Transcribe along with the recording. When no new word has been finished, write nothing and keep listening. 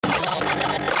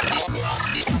Open Minds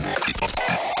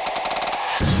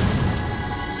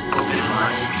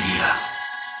Media.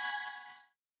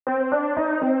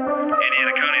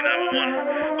 Indiana County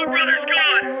 911. My brother's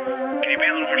gone. Can you be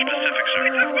a little more specific, sir? He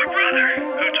took my brother.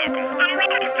 Who took him? I don't know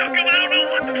who took him. I don't know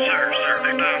what. Sir,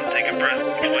 take time. Take a breath.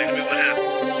 Explain to me what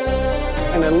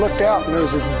happened. And I looked out and there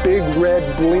was this big red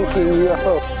blinking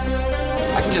UFO.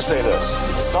 I can just say this.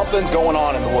 Something's going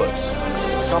on in the woods.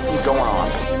 Something's going on.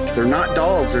 They're not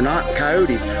dogs. They're not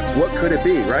coyotes. What could it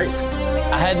be, right?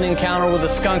 I had an encounter with a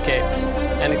skunk ape,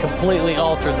 and it completely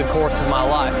altered the course of my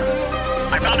life.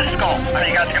 I found a skull. I think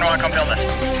you guys are going to want to come film this.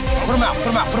 Put him out.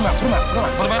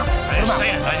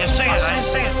 I just say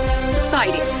it.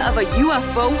 Sighting of a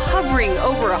UFO hovering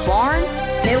over a barn.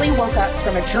 Millie woke up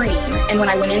from a dream, and when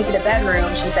I went into the bedroom,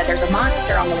 she said there's a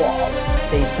monster on the wall.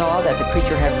 They saw that the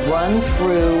creature had run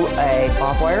through a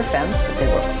barbed wire fence, that they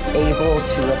were able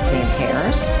to obtain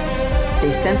hairs.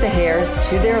 They sent the hairs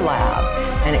to their lab,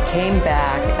 and it came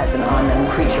back as an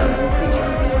unknown creature.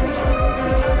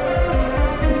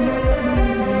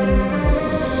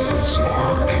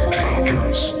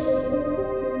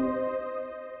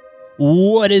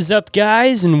 What is up,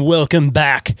 guys, and welcome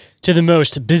back to the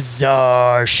most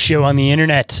bizarre show on the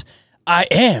internet. I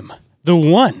am the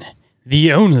one,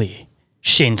 the only,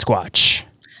 Shane Squatch.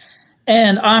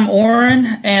 And I'm Oren,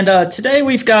 and today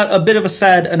we've got a bit of a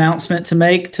sad announcement to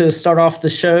make to start off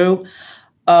the show.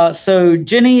 So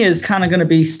Jenny is kind of going to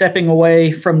be stepping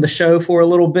away from the show for a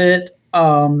little bit.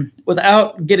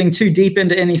 Without getting too deep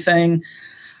into anything,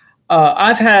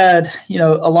 I've had,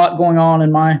 a lot going on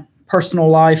in my personal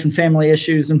life and family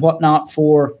issues and whatnot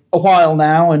for a while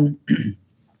now. And,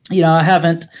 I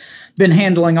haven't been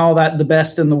handling all that the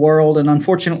best in the world. And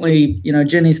unfortunately,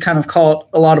 Jenny's kind of caught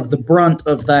a lot of the brunt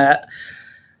of that.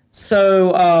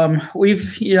 So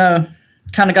we've,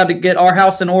 kind of got to get our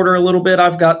house in order a little bit.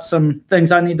 I've got some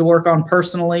things I need to work on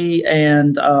personally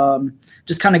and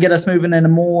just kind of get us moving in a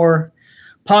more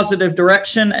positive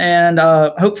direction. And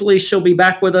hopefully she'll be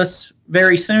back with us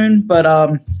very soon.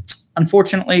 But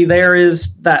unfortunately, there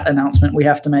is that announcement we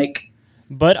have to make.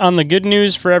 But on the good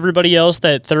news for everybody else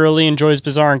that thoroughly enjoys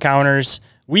Bizarre Encounters,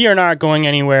 we are not going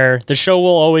anywhere. The show will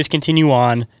always continue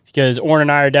on because Oren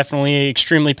and I are definitely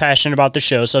extremely passionate about the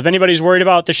show. So if anybody's worried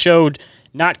about the show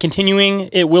not continuing,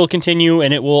 it will continue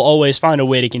and it will always find a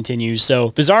way to continue.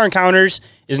 So Bizarre Encounters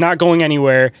is not going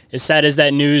anywhere, as sad as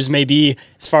that news may be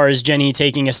as far as Jenny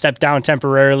taking a step down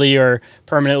temporarily or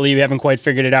permanently. We haven't quite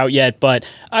figured it out yet, but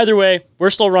either way, we're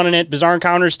still running it. Bizarre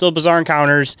Encounters, still Bizarre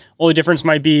Encounters. Only difference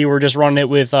might be we're just running it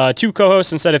with 2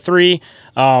 co-hosts instead of 3,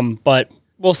 but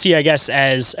we'll see, I guess,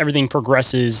 as everything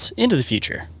progresses into the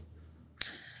future.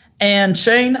 And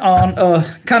Shane, on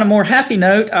a kind of more happy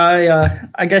note,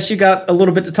 I guess you got a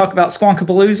little bit to talk about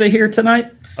Squonkapalooza here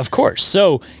tonight. Of course.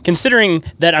 So, considering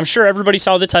that I'm sure everybody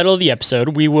saw the title of the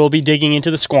episode, we will be digging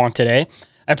into the Squonk today.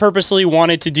 I purposely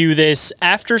wanted to do this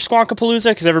after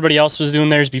Squonkapalooza because everybody else was doing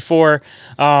theirs before.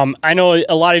 I know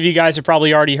a lot of you guys have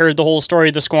probably already heard the whole story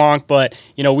of the Squonk, but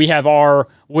we have our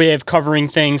way of covering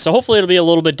things, so hopefully it'll be a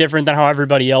little bit different than how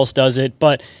everybody else does it.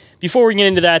 But before we get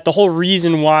into that, the whole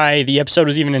reason why the episode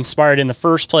was even inspired in the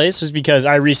first place was because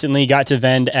I recently got to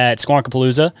vend at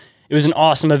Squonkapalooza. It was an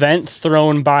awesome event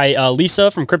thrown by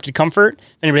Lisa from Cryptid Comfort.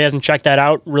 If anybody hasn't checked that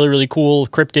out, really, really cool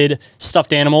cryptid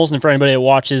stuffed animals. And for anybody that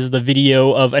watches the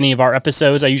video of any of our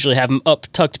episodes, I usually have them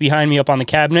tucked behind me up on the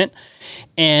cabinet.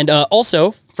 And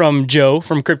also from Joe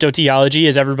from Cryptoteology,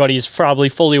 as everybody is probably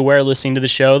fully aware listening to the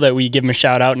show, that we give him a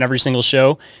shout out in every single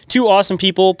show. 2 awesome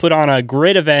people put on a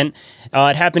great event.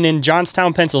 It happened in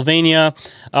Johnstown, Pennsylvania.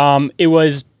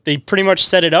 They pretty much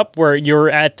set it up where you're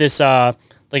at this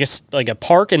like a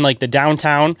park in like the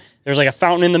downtown. There's like a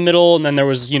fountain in the middle, and then there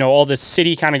was all this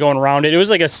city kind of going around it. It was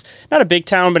like not a big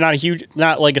town, but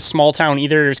not like a small town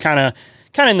either. It was kind of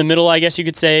in the middle, I guess you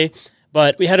could say.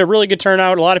 But we had a really good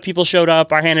turnout. A lot of people showed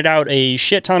up. I handed out a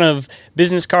shit ton of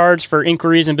business cards for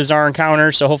inquiries and Bizarre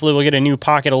Encounters, so hopefully we'll get a new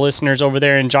pocket of listeners over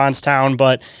there in Johnstown.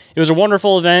 But it was a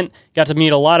wonderful event. Got to meet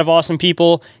a lot of awesome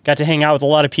people. Got to hang out with a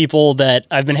lot of people that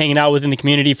I've been hanging out with in the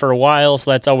community for a while,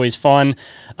 so that's always fun.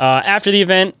 After the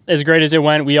event, as great as it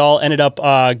went, we all ended up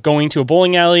going to a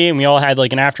bowling alley, and we all had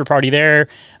like an after party there.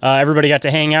 Everybody got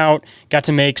to hang out, got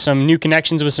to make some new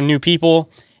connections with some new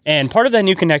people. And part of that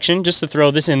new connection, just to throw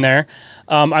this in there,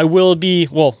 I will be,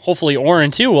 hopefully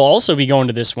Oren too will also be going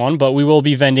to this one, but we will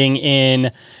be vending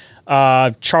in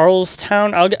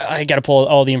Charlestown. I got to pull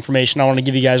all the information. I don't want to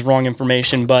give you guys wrong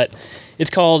information, but it's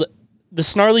called The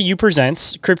Snarly U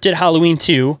Presents Cryptid Halloween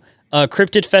 2,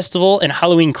 Cryptid Festival and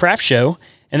Halloween Craft Show.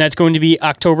 And that's going to be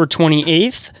October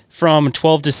 28th from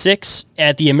 12 to 6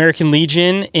 at the American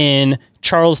Legion in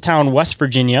Charlestown, West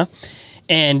Virginia.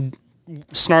 And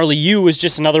Snarly U was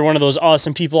just another one of those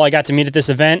awesome people I got to meet at this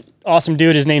event. Awesome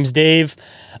dude. His name's Dave.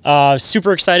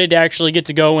 Super excited to actually get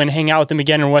to go and hang out with him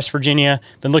again in West Virginia.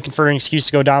 Been looking for an excuse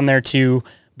to go down there too.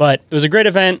 But it was a great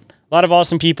event. A lot of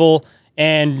awesome people.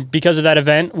 And because of that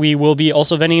event, we will be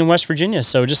also vending in West Virginia.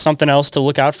 So just something else to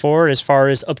look out for as far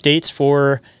as updates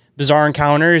for Bizarre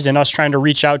Encounters and us trying to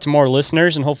reach out to more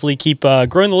listeners and hopefully keep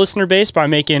growing the listener base by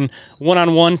making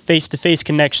one-on-one, face-to-face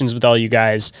connections with all you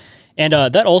guys. And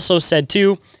that also said,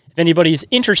 too, if anybody's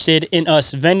interested in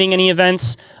us vending any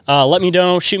events, let me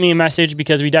know, shoot me a message,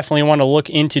 because we definitely want to look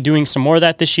into doing some more of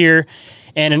that this year.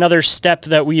 And another step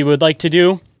that we would like to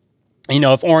do,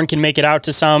 if Oren can make it out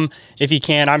to some, if he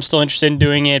can, I'm still interested in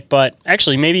doing it. But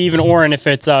actually, maybe even Oren, if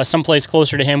it's someplace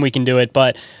closer to him, we can do it.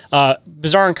 But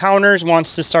Bizarre Encounters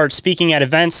wants to start speaking at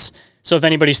events. So if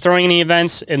anybody's throwing any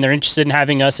events and they're interested in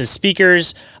having us as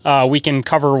speakers, we can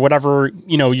cover whatever,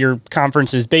 your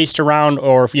conference is based around,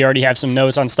 or if you already have some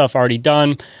notes on stuff already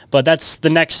done. But that's the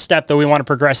next step that we want to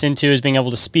progress into, is being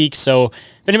able to speak. So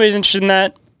if anybody's interested in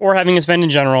that, or having us vend in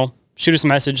general, shoot us a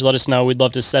message, let us know. We'd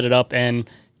love to set it up and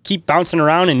keep bouncing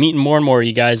around and meeting more and more of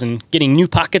you guys and getting new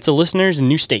pockets of listeners in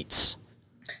new states.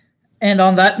 And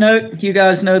on that note, you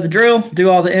guys know the drill. Do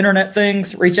all the internet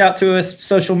things. Reach out to us,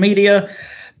 social media,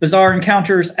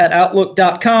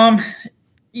 bizarreencounters@outlook.com.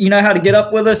 You know how to get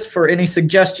up with us for any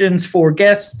suggestions for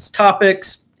guests,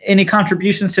 topics, any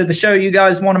contributions to the show you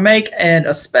guys want to make, and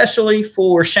especially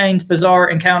for Shane's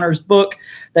Bizarre Encounters book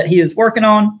that he is working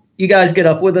on. You guys get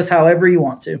up with us however you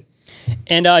want to.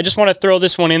 And I just want to throw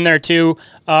this one in there too.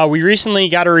 We recently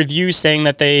got a review saying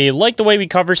that they like the way we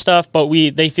cover stuff, but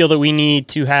they feel that we need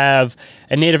to have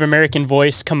a Native American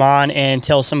voice come on and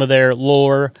tell some of their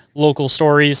local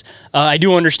stories. I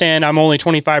do understand I'm only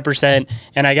 25%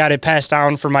 and I got it passed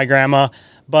down from my grandma,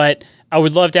 but I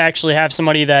would love to actually have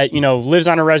somebody that, lives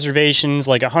on a reservations,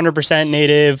 like 100%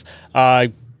 Native,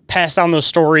 pass down those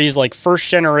stories like first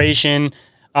generation.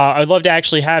 I'd love to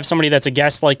actually have somebody that's a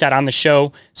guest like that on the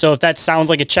show. So if that sounds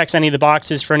like it checks any of the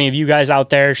boxes for any of you guys out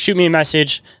there, shoot me a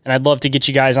message, and I'd love to get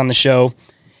you guys on the show.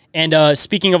 And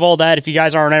speaking of all that, if you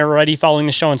guys aren't already following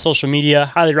the show on social media,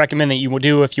 highly recommend that you will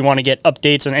do if you want to get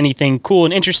updates on anything cool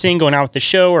and interesting going on with the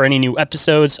show or any new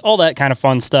episodes, all that kind of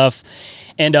fun stuff.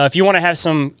 And if you want to have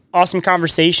some awesome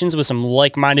conversations with some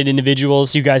like-minded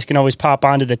individuals, you guys can always pop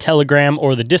onto the Telegram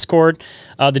or the Discord.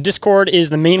 The Discord is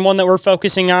the main one that we're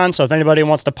focusing on, so if anybody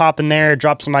wants to pop in there,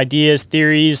 drop some ideas,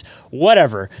 theories,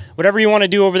 whatever you want to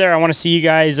do over there, I want to see you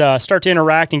guys start to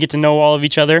interact and get to know all of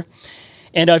each other.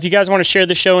 And if you guys want to share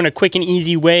the show in a quick and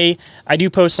easy way, I do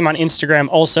post them on Instagram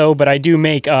also, but I do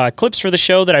make clips for the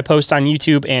show that I post on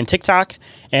YouTube and TikTok.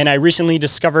 And I recently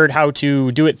discovered how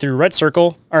to do it through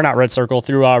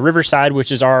through Riverside, which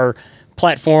is our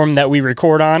platform that we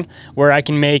record on, where I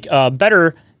can make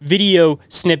better video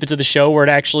snippets of the show where it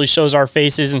actually shows our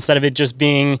faces instead of it just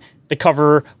being the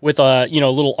cover with a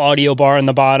little audio bar in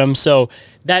the bottom. So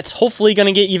that's hopefully going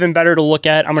to get even better to look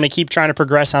at. I'm going to keep trying to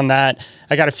progress on that.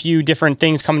 I got a few different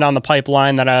things coming down the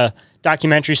pipeline that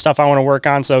documentary stuff I want to work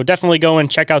on. So definitely go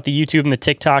and check out the YouTube and the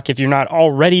TikTok if you're not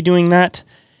already doing that.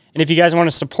 And if you guys want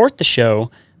to support the show,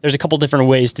 there's a couple different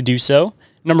ways to do so.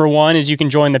 Number one is you can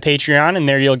join the Patreon, and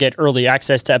there you'll get early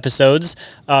access to episodes.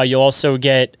 You'll also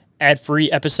get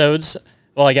ad-free episodes.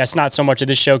 Well, I guess not so much of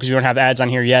this show because we don't have ads on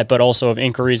here yet, but also of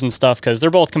inquiries and stuff because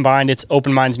they're both combined. It's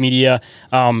Open Minds Media.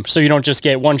 So you don't just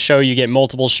get one show, you get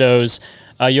multiple shows.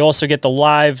 You also get the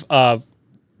live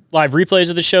replays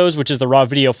of the shows, which is the raw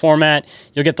video format.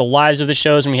 You'll get the lives of the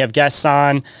shows when we have guests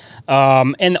on.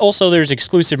 And also there's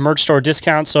exclusive merch store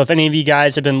discounts. So if any of you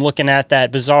guys have been looking at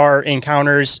that Bizarre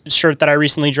Encounters shirt that I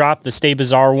recently dropped, the Stay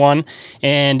Bizarre one,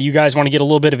 and you guys want to get a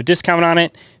little bit of a discount on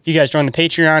it, if you guys join the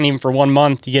Patreon, even for 1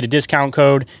 month, you get a discount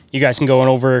code. You guys can go on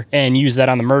over and use that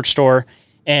on the merch store.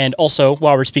 And also,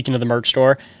 while we're speaking of the merch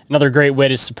store, another great way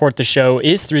to support the show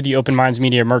is through the Open Minds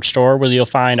Media merch store, where you'll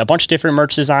find a bunch of different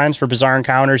merch designs for Bizarre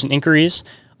Encounters and Inquiries.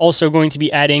 Also going to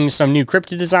be adding some new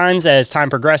cryptid designs as time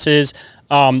progresses.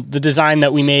 The design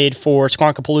that we made for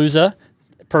Squonkapalooza,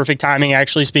 perfect timing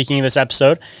actually, speaking of this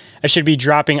episode, I should be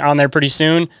dropping on there pretty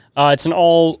soon. It's an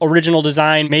all original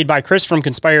design made by Chris from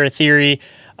Conspire Theory.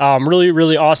 Really,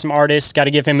 really awesome artist. Got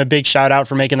to give him a big shout out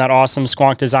for making that awesome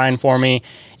Squonk design for me.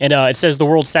 And it says the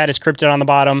world status cryptid on the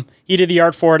bottom. He did the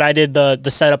art for it. I did the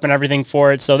setup and everything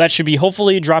for it. So that should be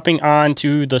hopefully dropping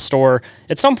onto the store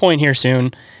at some point here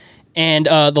soon. And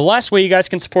the last way you guys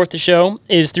can support the show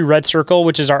is through Red Circle,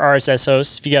 which is our RSS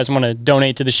host. If you guys want to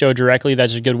donate to the show directly,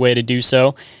 that's a good way to do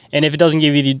so. And if it doesn't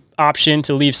give you the option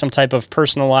to leave some type of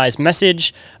personalized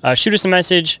message, shoot us a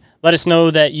message. Let us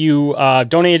know that you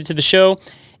donated to the show.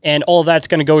 And all of that's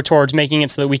going to go towards making it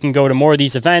so that we can go to more of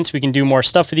these events. We can do more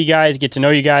stuff with you guys, get to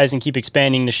know you guys, and keep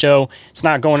expanding the show. It's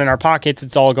not going in our pockets.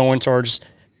 It's all going towards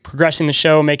progressing the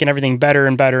show, making everything better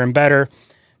and better and better.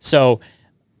 So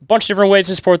a bunch of different ways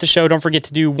to support the show. Don't forget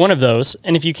to do one of those.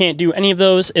 And if you can't do any of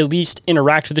those, at least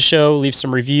interact with the show, leave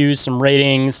some reviews, some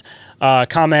ratings,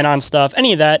 comment on stuff,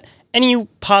 any of that. Any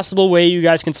possible way you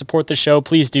guys can support the show,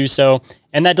 please do so.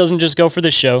 And that doesn't just go for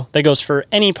this show. That goes for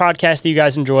any podcast that you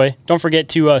guys enjoy. Don't forget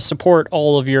to support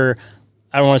all of your,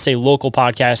 I don't want to say local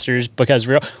podcasters because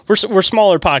we're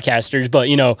smaller podcasters, but,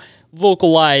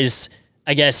 localized,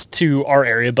 I guess, to our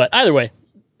area. But either way,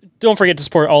 don't forget to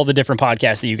support all the different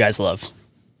podcasts that you guys love.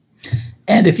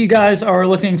 And if you guys are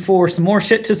looking for some more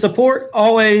shit to support,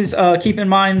 always keep in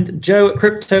mind Joe at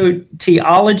Crypto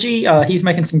Theology. He's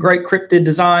making some great cryptid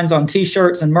designs on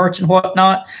T-shirts and merch and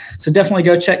whatnot. So definitely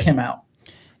go check him out.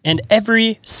 And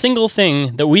every single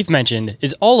thing that we've mentioned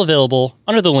is all available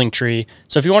under the link tree.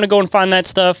 So if you want to go and find that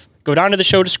stuff, go down to the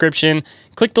show description,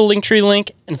 click the link tree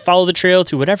link, and follow the trail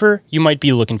to whatever you might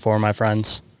be looking for, my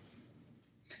friends.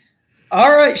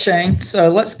 All right, Shane. So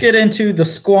let's get into the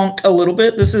Squonk a little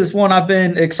bit. This is one I've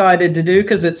been excited to do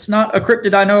because it's not a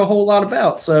cryptid I know a whole lot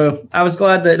about. So I was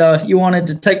glad that you wanted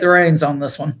to take the reins on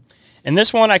this one. And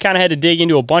this one, I kind of had to dig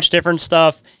into a bunch of different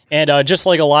stuff. And just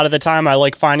like a lot of the time, I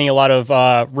like finding a lot of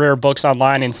rare books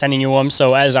online and sending you them.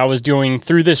 So as I was doing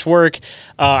through this work,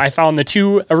 I found the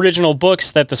 2 original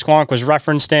books that the Squonk was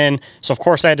referenced in. So, of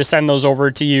course, I had to send those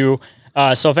over to you.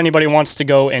 So if anybody wants to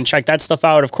go and check that stuff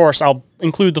out, of course, I'll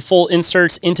include the full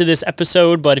inserts into this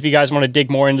episode. But if you guys want to dig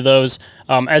more into those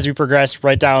as we progress,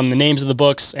 write down the names of the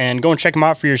books and go and check them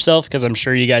out for yourself because I'm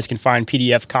sure you guys can find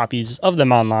PDF copies of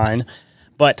them online.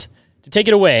 But to take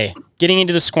it away, getting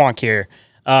into the Squonk here.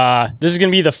 This is going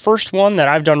to be the first one that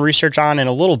I've done research on in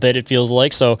a little bit, it feels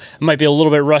like. So it might be a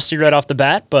little bit rusty right off the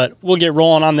bat, but we'll get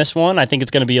rolling on this one. I think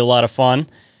it's going to be a lot of fun.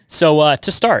 So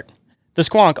to start, the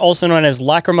Squonk, also known as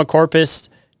Lacrimocorpus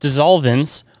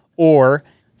dissolvens or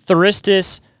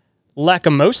Thuristus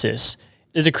lacrimosus,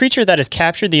 is a creature that has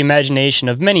captured the imagination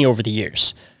of many over the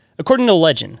years. According to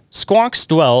legend, Squonks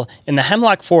dwell in the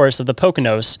hemlock forest of the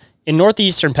Poconos in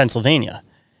northeastern Pennsylvania.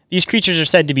 These creatures are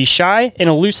said to be shy and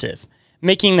elusive,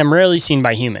 making them rarely seen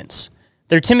by humans.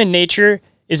 Their timid nature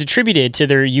is attributed to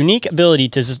their unique ability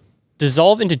to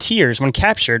dissolve into tears when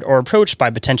captured or approached by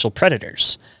potential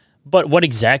predators. But what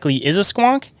exactly is a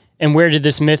Squonk, and where did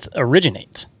this myth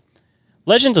originate?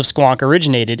 Legends of Squonk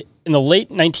originated in the late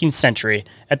 19th century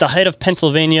at the height of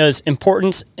Pennsylvania's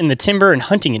importance in the timber and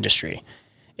hunting industry.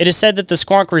 It is said that the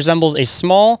Squonk resembles a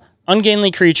small, ungainly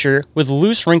creature with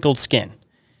loose, wrinkled skin.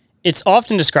 It's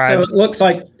often described... So it looks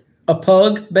like a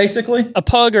pug, basically? A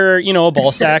pug or, a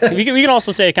ball sack. we can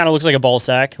also say it kind of looks like a ball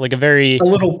sack, like a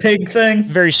little pig thing?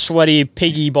 Very sweaty,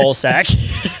 piggy ball sack.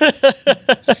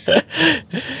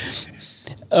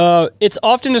 It's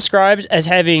often described as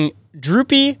having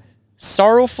droopy,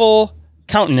 sorrowful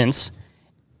countenance,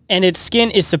 and its skin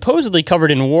is supposedly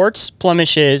covered in warts,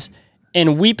 blemishes,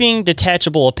 and weeping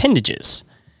detachable appendages.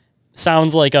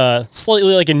 Sounds like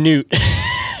slightly like a newt.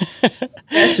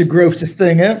 That's the grossest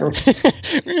thing ever.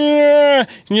 Yeah.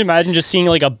 Can you imagine just seeing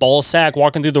like a ball sack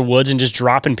walking through the woods and just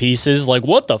dropping pieces? Like,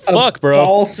 what the fuck, bro?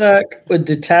 Ball sack with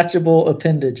detachable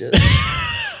appendages.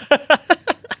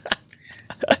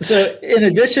 So, in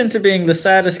addition to being the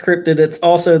saddest cryptid, it's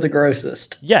also the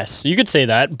grossest. Yes, you could say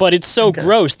that, but it's so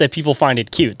gross that people find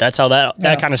it cute. That's how that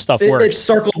kind of stuff works. It's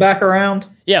circled back around.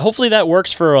 Yeah, hopefully that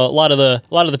works for a lot of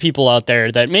the people out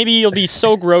there. That maybe you'll be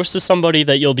so gross to somebody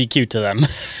that you'll be cute to them.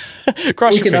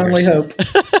 Cross your fingers. We can only hope.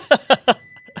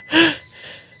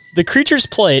 The creature's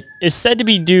plight is said to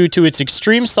be due to its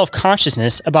extreme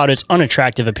self-consciousness about its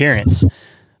unattractive appearance,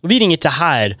 leading it to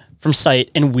hide from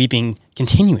sight and weeping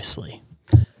continuously.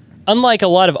 Unlike a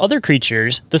lot of other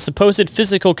creatures, the supposed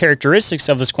physical characteristics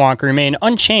of the Squonk remain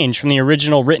unchanged from the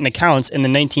original written accounts in the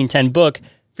 1910 book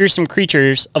Fearsome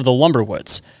Creatures of the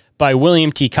Lumberwoods by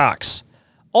William T. Cox,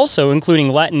 also including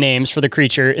Latin names for the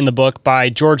creature in the book by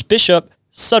George Bishop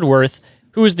Sudworth,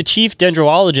 who is the chief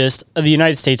dendrologist of the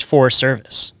United States Forest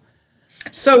Service.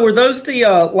 So were those the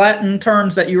Latin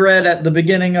terms that you read at the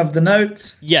beginning of the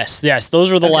notes? Yes,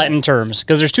 those were the Latin terms,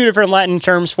 because there's 2 different Latin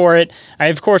terms for it. I,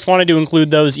 of course, wanted to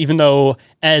include those, even though,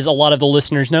 as a lot of the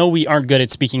listeners know, we aren't good at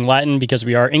speaking Latin because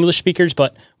we are English speakers,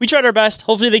 but we tried our best.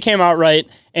 Hopefully they came out right,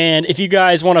 and if you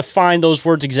guys want to find those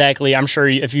words exactly, I'm sure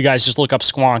if you guys just look up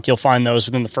Squonk, you'll find those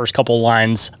within the first couple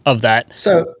lines of that.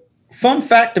 So, fun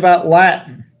fact about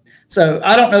Latin. So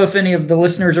I don't know if any of the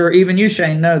listeners or even you,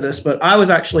 Shane, know this, but I was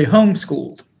actually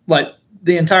homeschooled, like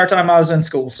the entire time I was in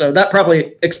school. So that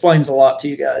probably explains a lot to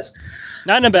you guys.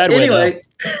 Not in a bad way,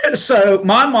 though. So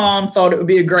my mom thought it would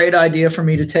be a great idea for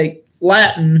me to take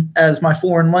Latin as my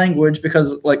foreign language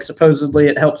because, like, supposedly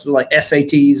it helps with, like,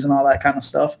 SATs and all that kind of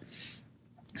stuff.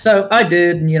 So I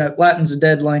did, and, Latin's a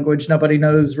dead language. Nobody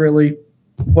knows really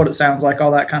what it sounds like, all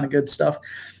that kind of good stuff.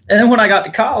 And then when I got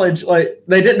to college, like,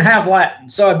 they didn't have Latin.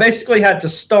 So I basically had to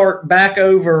start back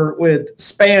over with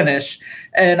Spanish,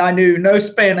 and I knew no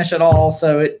Spanish at all.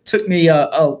 So it took me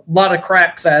a lot of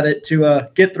cracks at it to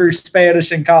get through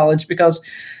Spanish in college because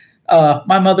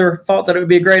my mother thought that it would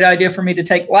be a great idea for me to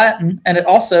take Latin, and it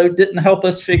also didn't help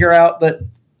us figure out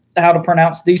how to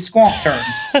pronounce these Squonk terms.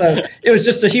 So it was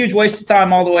just a huge waste of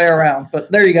time all the way around.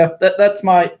 But there you go. That's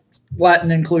my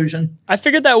Latin inclusion. I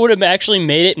figured that would have actually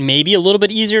made it maybe a little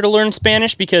bit easier to learn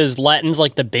Spanish because Latin's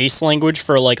like the base language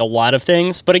for like a lot of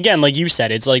things. But again, like you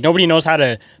said, it's like nobody knows how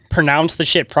to pronounce the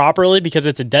shit properly because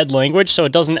it's a dead language. So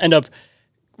it doesn't end up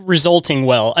resulting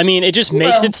well. I mean, it just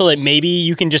makes it so that maybe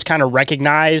you can just kind of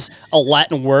recognize a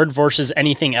Latin word versus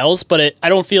anything else. But I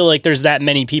don't feel like there's that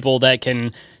many people that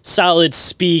can solid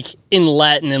speak in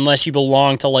Latin unless you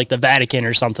belong to like the Vatican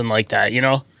or something like that,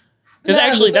 Because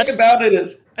actually, that's about it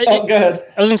is. Go ahead.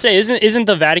 I was gonna say, isn't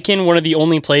the Vatican one of the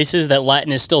only places that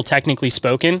Latin is still technically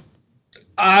spoken?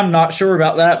 I'm not sure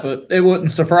about that, but it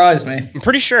wouldn't surprise me. I'm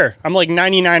pretty sure. I'm like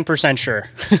 99% sure.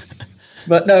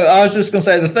 But no, I was just gonna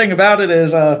say the thing about it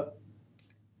is,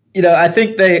 I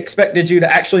think they expected you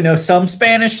to actually know some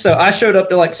Spanish. So I showed up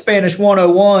to like Spanish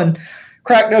 101,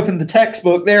 cracked open the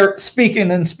textbook. They're speaking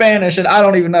in Spanish, and I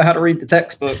don't even know how to read the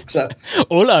textbook. So,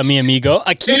 hola, mi amigo.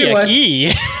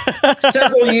 Aquí.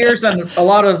 Several years and a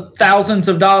lot of thousands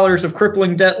of dollars of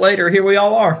crippling debt later, here we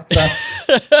all are. So.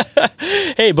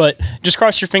 Hey, but just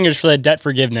cross your fingers for that debt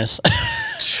forgiveness.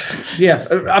 Yeah,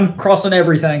 I'm crossing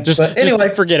everything. Just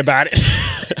forget about it.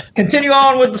 Continue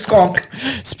on with the Squonk.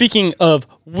 Speaking of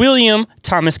William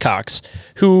Thomas Cox,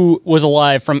 who was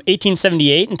alive from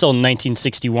 1878 until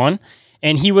 1961,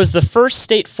 and he was the first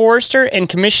state forester and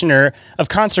commissioner of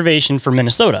conservation for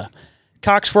Minnesota.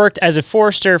 Cox worked as a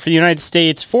forester for the United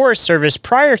States Forest Service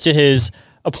prior to his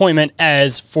appointment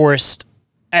as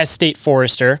state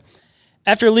forester.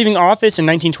 After leaving office in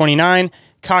 1929,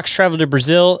 Cox traveled to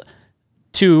Brazil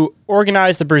to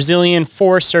organize the Brazilian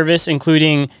Forest Service,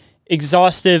 including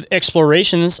exhaustive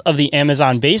explorations of the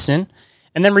Amazon basin,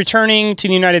 and then returning to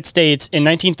the United States in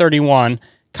 1931,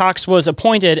 Cox was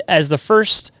appointed as the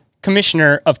first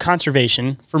commissioner of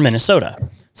conservation for Minnesota.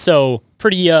 So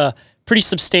pretty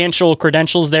substantial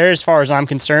credentials there as far as I'm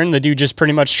concerned. The dude just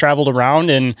pretty much traveled around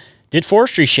and did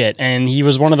forestry shit, and he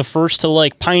was one of the first to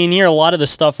like pioneer a lot of this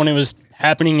stuff when it was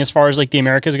happening as far as like the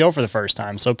Americas go for the first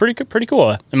time. So pretty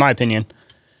cool in my opinion.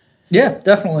 Yeah,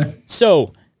 definitely.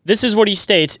 So this is what he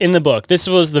states in the book. This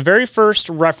was the very first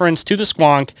reference to the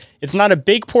Squonk. It's not a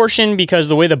big portion because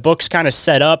the way the book's kind of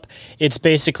set up, it's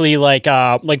basically like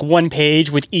one page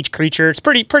with each creature. It's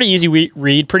pretty easy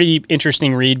read, pretty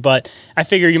interesting read, but I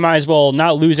figure you might as well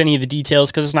not lose any of the details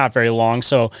because it's not very long.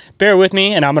 So bear with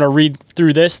me, and I'm going to read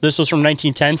through this. This was from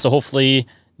 1910, so hopefully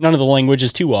none of the language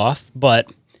is too off.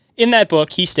 But in that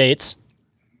book, he states,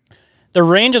 the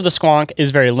range of the Squonk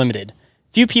is very limited.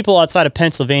 Few people outside of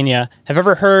Pennsylvania have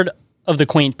ever heard of the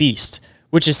quaint beast,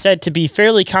 which is said to be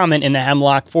fairly common in the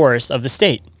hemlock forest of the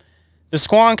state. The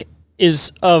Squonk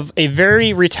is of a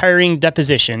very retiring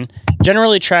deposition,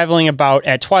 generally traveling about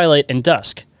at twilight and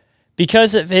dusk.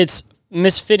 Because of its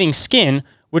misfitting skin,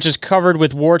 which is covered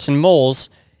with warts and moles,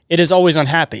 it is always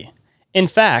unhappy. In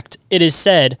fact, it is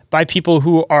said by people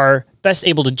who are best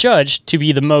able to judge to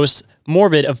be the most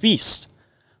morbid of beasts.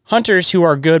 Hunters who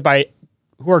are good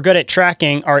at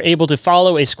tracking are able to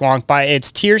follow a Squonk by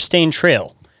its tear-stained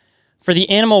trail, for the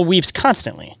animal weeps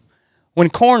constantly. When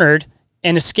cornered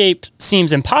and escape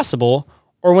seems impossible,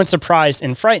 or when surprised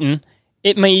and frightened,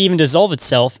 it may even dissolve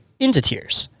itself into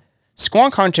tears.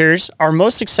 Squonk hunters are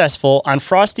most successful on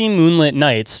frosty moonlit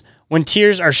nights when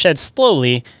tears are shed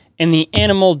slowly and the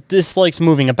animal dislikes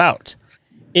moving about.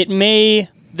 It may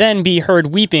then be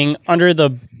heard weeping under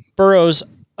the burrows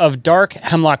of dark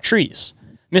hemlock trees.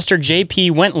 Mr.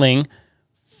 J.P. Wentling,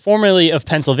 formerly of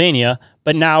Pennsylvania,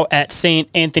 but now at St.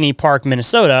 Anthony Park,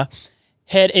 Minnesota,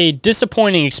 had a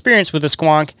disappointing experience with the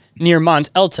Squonk near Mont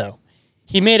Alto.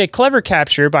 He made a clever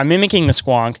capture by mimicking the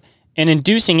Squonk and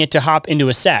inducing it to hop into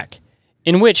a sack,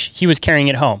 in which he was carrying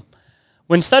it home.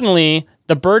 When suddenly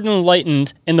the burden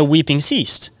lightened and the weeping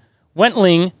ceased,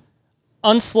 Wentling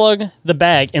unslung the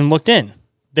bag and looked in.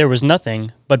 There was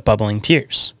nothing but bubbling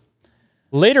tears.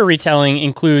 Later retelling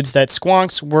includes that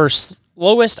Squonks were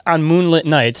slowest on moonlit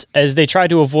nights as they tried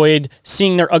to avoid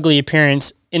seeing their ugly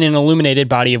appearance in an illuminated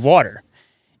body of water.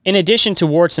 In addition to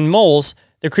warts and moles,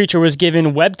 the creature was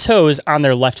given webbed toes on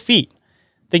their left feet.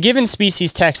 The given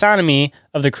species taxonomy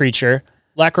of the creature,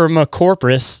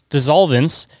 Lacrimocorpus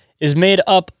dissolvens, is made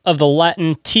up of the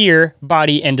Latin tear,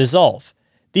 body, and dissolve.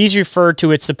 These refer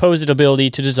to its supposed ability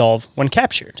to dissolve when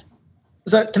captured.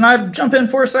 Can I jump in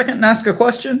for a second and ask a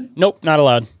question? Nope, not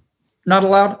allowed. Not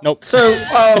allowed? Nope. So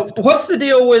what's the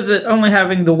deal with it only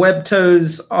having the web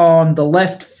toes on the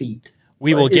left feet?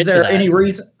 We will get to that. Is there any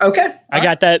reason? Okay. I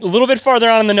got that a little bit farther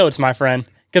on in the notes, my friend.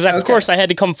 Because, of course, I had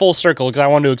to come full circle because I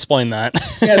wanted to explain that.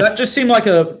 Yeah, that just seemed like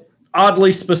a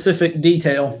oddly specific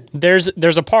detail. There's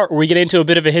a part where we get into a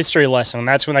bit of a history lesson.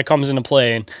 That's when that comes into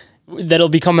play. And that'll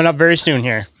be coming up very soon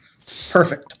here.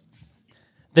 Perfect.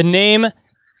 The name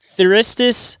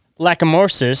Theristis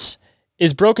lacrimorsus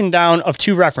is broken down of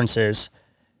two references.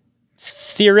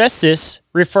 Theristis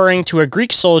referring to a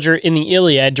Greek soldier in the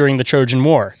Iliad during the Trojan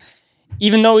War.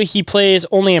 Even though he plays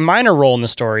only a minor role in the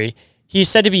story, he is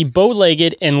said to be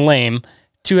bow-legged and lame,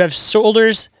 to have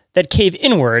shoulders that cave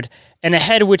inward, and a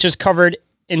head which is covered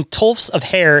in tufts of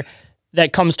hair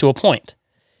that comes to a point.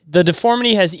 The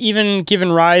deformity has even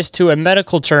given rise to a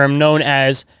medical term known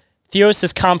as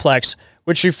theosis complex,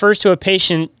 which refers to a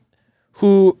patient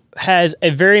who has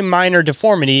a very minor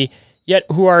deformity, yet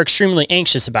who are extremely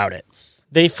anxious about it.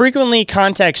 They frequently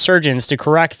contact surgeons to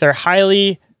correct their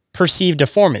highly perceived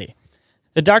deformity.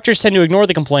 The doctors tend to ignore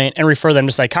the complaint and refer them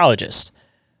to psychologists.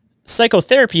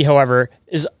 Psychotherapy, however,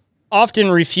 is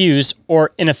often refused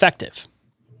or ineffective.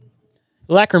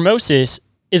 Lacrimosis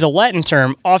is a Latin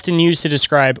term often used to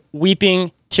describe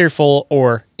weeping, tearful,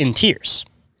 or in tears.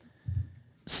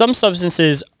 Some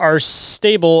substances are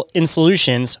stable in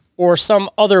solutions or some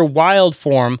other wild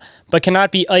form, but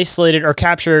cannot be isolated or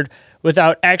captured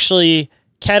without actually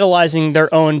catalyzing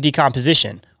their own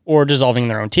decomposition or dissolving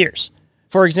their own tears.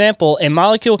 For example, a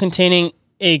molecule containing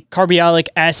a carboxylic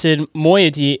acid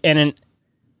moiety and an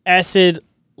acid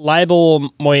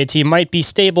libel moiety might be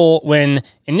stable when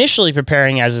initially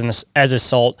preparing as a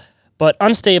salt, but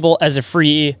unstable as a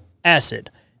free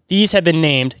acid. These have been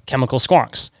named chemical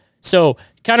squonks. So,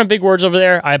 kind of big words over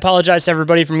there. I apologize to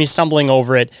everybody for me stumbling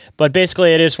over it, but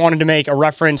basically I just wanted to make a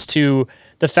reference to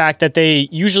the fact that they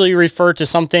usually refer to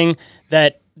something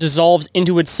that dissolves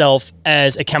into itself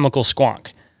as a chemical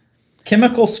squonk.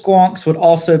 Chemical Squonks would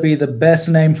also be the best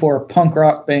name for a punk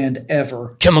rock band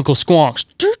ever. Chemical Squonks.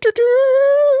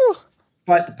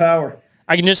 Fight the power.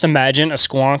 I can just imagine a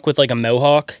squonk with like a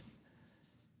mohawk.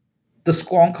 The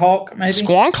Squonk Hawk, maybe?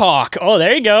 Squonk Hawk. Oh,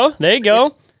 there you go. There you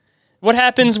go. What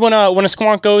happens when a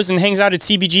squonk goes and hangs out at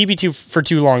CBGB for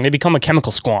too long? They become a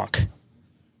chemical squonk.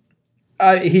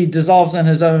 He dissolves in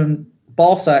his own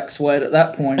ball sack sweat at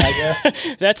that point, I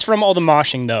guess. That's from all the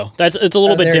moshing, though. It's a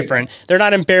little bit different. They're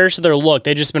not embarrassed of their look.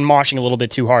 They've just been moshing a little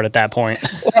bit too hard at that point.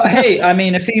 Well, hey, I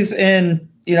mean, if he's in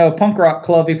a punk rock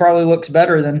club, he probably looks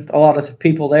better than a lot of the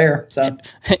people there. So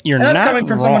that's coming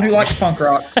from wrong. Someone who likes punk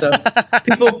rock. So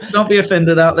people, don't be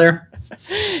offended out there.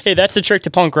 Hey, that's the trick to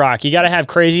punk rock. You got to have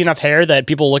crazy enough hair that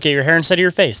people look at your hair instead of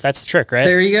your face. That's the trick, right?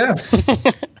 There you go.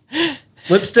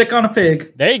 Lipstick on a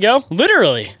pig. There you go.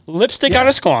 Literally. Lipstick on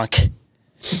a squonk.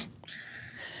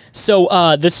 So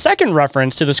the second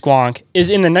reference to the squonk is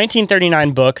in the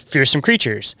 1939 book Fearsome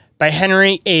Creatures by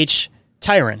Henry H.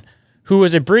 Tyron, who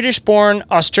was a British-born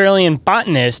Australian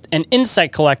botanist and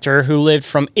insect collector who lived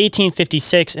from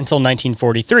 1856 until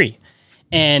 1943.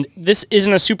 And this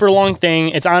isn't a super long thing.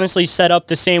 It's honestly set up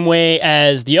the same way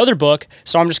as the other book,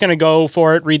 so I'm just going to go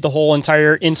for it, read the whole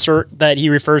entire insert that he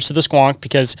refers to the squonk,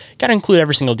 because got to include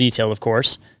every single detail, of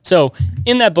course. So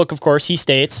in that book, of course, he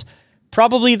states,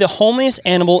 probably the homeliest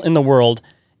animal in the world,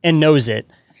 and knows it.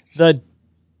 The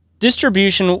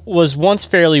distribution was once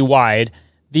fairly wide,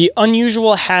 the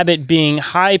unusual habit being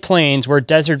high plains where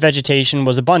desert vegetation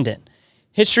was abundant.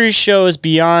 History shows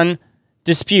beyond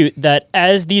dispute that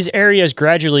as these areas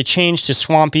gradually changed to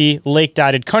swampy,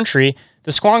 lake-dotted country,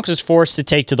 the squonk was forced to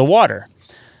take to the water.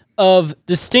 Of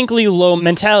distinctly low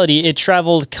mentality, it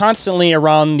traveled constantly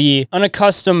around the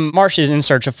unaccustomed marshes in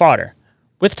search of fodder.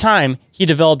 With time, he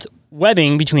developed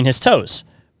webbing between his toes,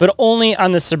 but only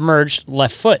on the submerged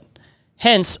left foot.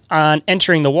 Hence, on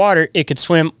entering the water, it could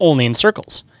swim only in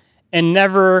circles, and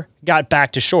never got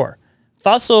back to shore.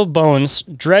 Fossil bones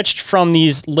dredged from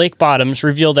these lake bottoms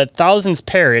reveal that thousands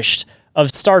perished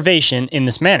of starvation in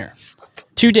this manner.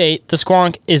 To date, the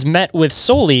squonk is met with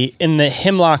solely in the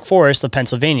hemlock forest of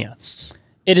Pennsylvania.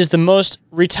 It is the most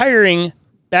retiring,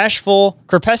 bashful,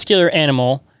 crepuscular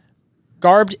animal,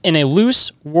 garbed in a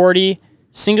loose, warty,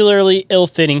 singularly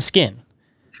ill-fitting skin.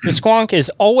 The squonk is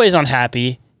always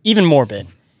unhappy, even morbid.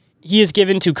 He is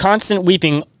given to constant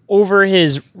weeping over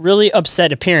his really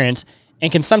upset appearance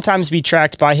and can sometimes be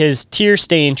tracked by his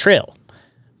tear-stained trail.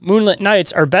 Moonlit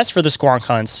nights are best for the squonk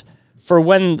hunts, for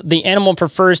when the animal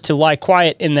prefers to lie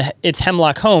quiet in its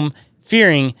hemlock home,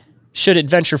 fearing, should it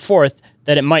venture forth,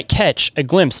 that it might catch a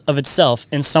glimpse of itself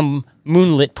in some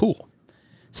moonlit pool.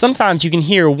 Sometimes you can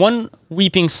hear one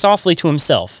weeping softly to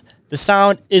himself. The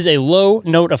sound is a low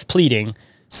note of pleading,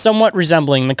 somewhat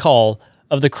resembling the call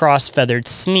of the cross-feathered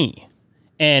snee.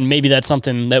 And maybe that's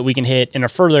something that we can hit in a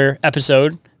further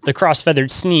episode. The cross-feathered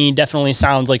snee definitely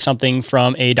sounds like something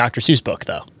from a Dr. Seuss book,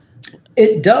 though.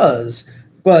 It does.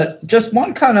 But just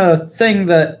one kind of thing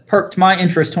that perked my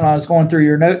interest when I was going through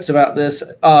your notes about this,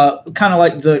 kind of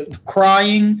like the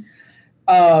crying.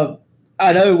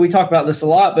 I know we talk about this a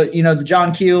lot, but, the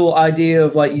John Keel idea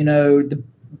of the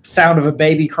sound of a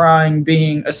baby crying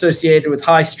being associated with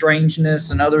high strangeness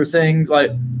and other things.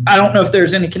 Like, I don't know if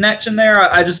there's any connection there.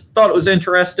 I just thought it was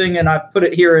interesting, and I put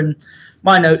it here in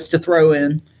my notes to throw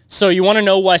in. So you want to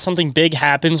know why something big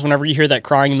happens whenever you hear that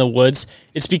crying in the woods?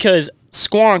 It's because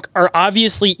squonk are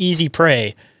obviously easy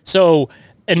prey. So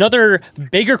another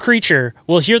bigger creature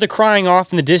will hear the crying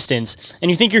off in the distance,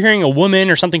 and you think you're hearing a woman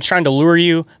or something trying to lure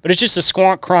you, but it's just a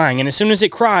squonk crying. And as soon as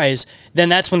it cries, then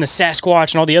that's when the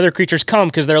Sasquatch and all the other creatures come,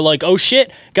 because they're like, oh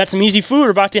shit, got some easy food.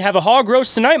 We're about to have a hog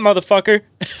roast tonight, motherfucker.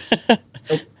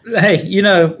 Hey,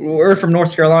 we're from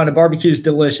North Carolina. Barbecue's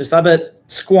delicious. I bet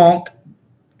squonk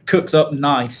cooks up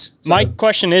nice. So. My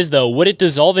question is, though, would it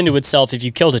dissolve into itself if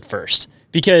you killed it first?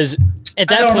 Because at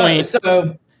that point...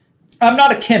 So I'm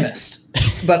not a chemist,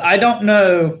 but I don't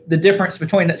know the difference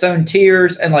between its own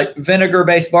tears and like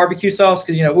vinegar-based barbecue sauce,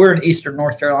 because, we're in Eastern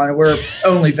North Carolina. We're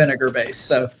only vinegar-based.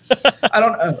 So I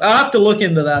don't know. I'll have to look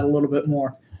into that a little bit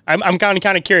more. I'm kind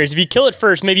of curious. If you kill it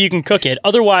first, maybe you can cook it.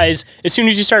 Otherwise, as soon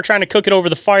as you start trying to cook it over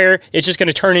the fire, it's just going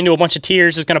to turn into a bunch of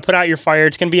tears. It's going to put out your fire.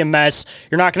 It's going to be a mess.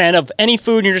 You're not going to end up with any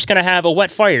food, and you're just going to have a wet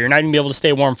fire. You're not even going to be able to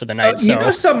stay warm for the night. Some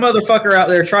motherfucker out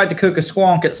there tried to cook a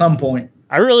squonk at some point.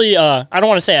 I really, I don't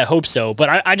want to say I hope so, but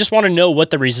I just want to know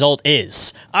what the result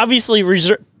is. Obviously,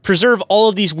 preserve all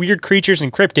of these weird creatures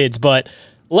and cryptids, but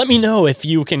let me know if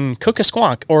you can cook a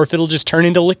squonk or if it'll just turn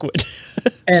into liquid.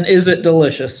 And is it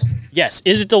delicious? Yes.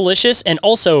 Is it delicious? And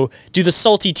also, do the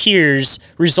salty tears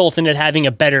result in it having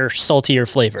a better, saltier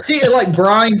flavor? See, it like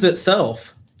brines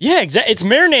itself. Yeah, exactly. It's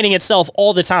marinating itself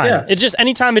all the time. Yeah. It's just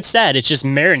anytime it's sad, it's just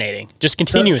marinating, just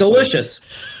continuously. That's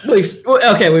delicious.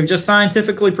 We've just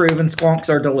scientifically proven squonks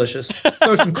are delicious.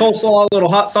 Throw some coleslaw, a little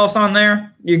hot sauce on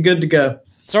there, you're good to go.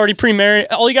 It's already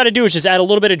pre-marinated. All you got to do is just add a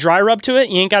little bit of dry rub to it.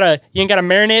 You ain't gotta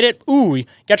marinate it. Ooh, you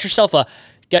got yourself a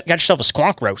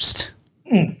squonk roast.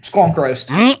 Squonk roast.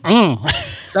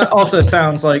 That also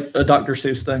sounds like a Dr.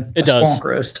 Seuss thing. It does. Squonk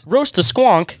roast. Roast a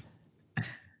squonk.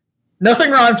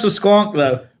 Nothing rhymes with squonk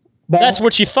though. Bonk. That's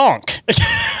what you thonk.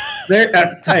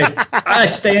 Hey, I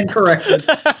stand corrected.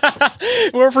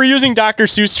 Well, if we're using Dr.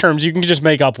 Seuss terms, you can just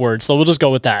make up words, so we'll just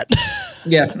go with that.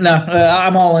 Yeah, no,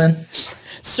 I'm all in.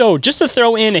 So, just to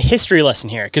throw in a history lesson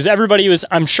here, because everybody was,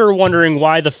 I'm sure, wondering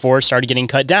why the forest started getting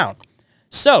cut down.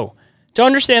 So, to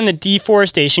understand the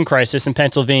deforestation crisis in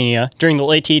Pennsylvania during the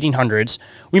late 1800s,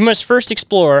 we must first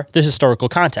explore the historical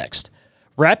context.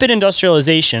 Rapid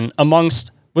industrialization,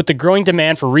 with the growing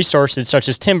demand for resources such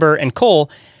as timber and coal,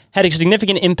 had a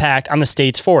significant impact on the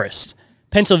state's forests.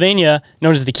 Pennsylvania,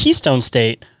 known as the Keystone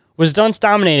State, was once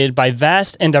dominated by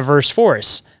vast and diverse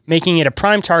forests, making it a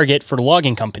prime target for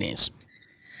logging companies.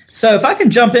 So if I can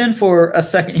jump in for a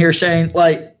second here, Shane,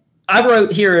 like I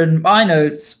wrote here in my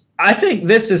notes, I think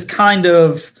this is kind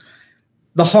of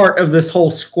the heart of this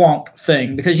whole squonk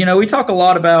thing, because, we talk a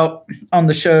lot about on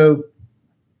the show,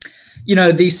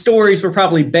 these stories were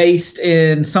probably based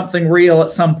in something real at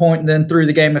some point, and then through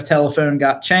the game of telephone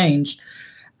got changed.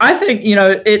 I think,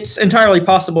 it's entirely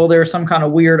possible there's some kind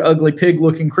of weird, ugly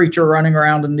pig-looking creature running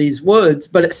around in these woods.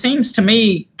 But it seems to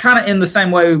me, kind of in the same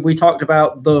way we talked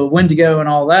about the Wendigo and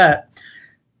all that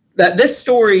this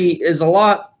story is a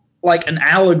lot like an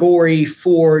allegory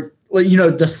for,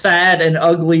 the sad and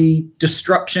ugly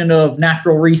destruction of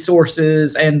natural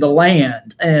resources and the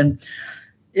land. And,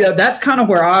 that's kind of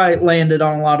where I landed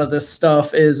on a lot of this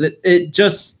stuff. Is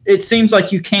it seems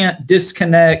like you can't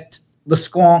disconnect the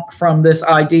squonk from this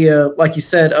idea, like you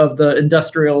said, of the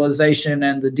industrialization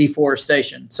and the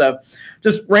deforestation. So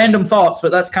just random thoughts,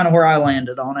 but that's kind of where I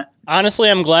landed on it. Honestly,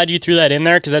 I'm glad you threw that in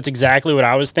there, because that's exactly what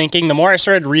I was thinking. The more I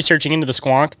started researching into the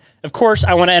squonk, of course,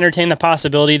 I want to entertain the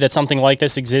possibility that something like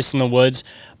this exists in the woods.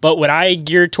 But what I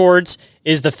geared towards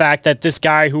is the fact that this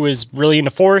guy who is really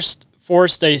into forest or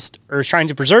is trying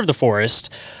to preserve the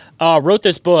forest, wrote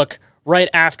this book right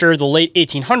after the late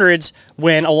 1800s,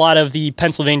 when a lot of the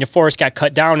Pennsylvania forest got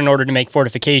cut down in order to make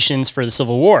fortifications for the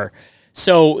Civil War.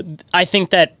 So I think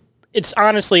that it's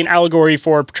honestly an allegory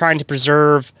for trying to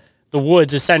preserve the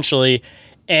woods, essentially.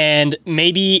 And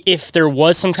maybe if there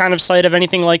was some kind of site of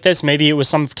anything like this, maybe it was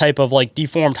some type of like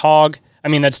deformed hog. I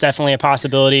mean, that's definitely a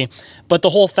possibility. But the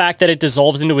whole fact that it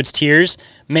dissolves into its tears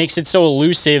makes it so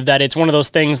elusive that it's one of those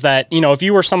things that, if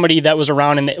you were somebody that was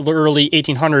around in the early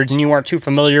 1800s and you weren't too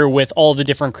familiar with all the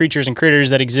different creatures and critters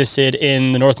that existed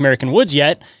in the North American woods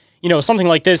yet, something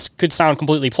like this could sound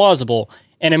completely plausible.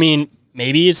 And I mean,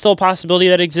 maybe it's still a possibility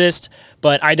that exists,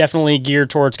 but I definitely gear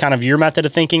towards kind of your method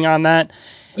of thinking on that.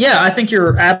 Yeah, I think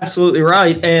you're absolutely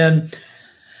right. And,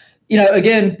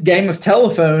 again, game of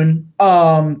telephone,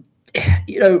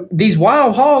 these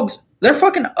wild hogs, they're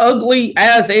fucking ugly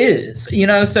as is,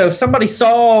 so if somebody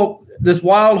saw this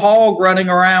wild hog running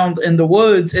around in the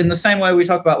woods in the same way we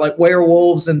talk about like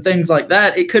werewolves and things like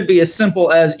that, it could be as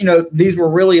simple as, these were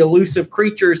really elusive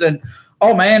creatures and,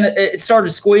 oh man, it started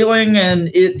squealing and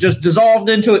it just dissolved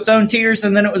into its own tears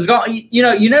and then it was gone.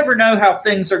 You never know how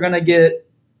things are going to get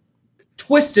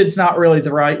twisted's not really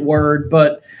the right word,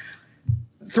 but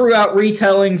throughout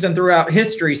retellings and throughout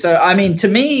history. So, I mean, to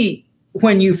me,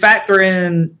 when you factor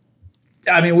in,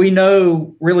 we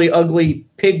know really ugly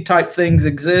pig type things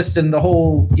exist and the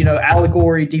whole,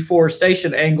 allegory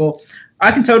deforestation angle,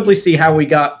 I can totally see how we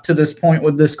got to this point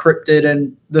with this cryptid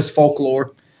and this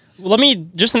folklore.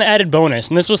 Just an added bonus,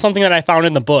 and this was something that I found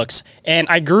in the books, and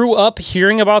I grew up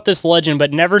hearing about this legend,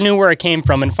 but never knew where it came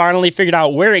from, and finally figured out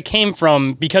where it came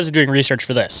from because of doing research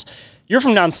for this. You're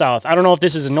from down south. I don't know if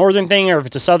this is a northern thing or if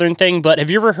it's a southern thing, but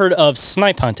have you ever heard of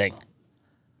snipe hunting?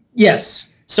 Yes.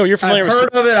 So you're familiar I've heard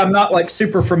of it. I'm not like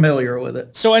super familiar with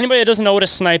it. So anybody that doesn't know what a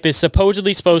snipe is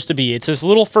supposedly supposed to be, it's this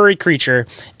little furry creature.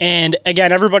 And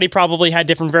again, everybody probably had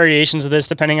different variations of this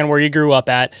depending on where you grew up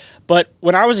at. But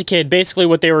when I was a kid, basically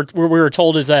what we were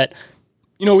told is that,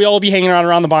 we all be hanging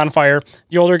around the bonfire.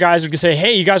 The older guys would say,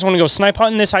 hey, you guys want to go snipe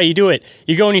hunting? This is how you do it.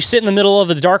 You go and you sit in the middle of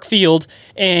the dark field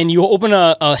and you open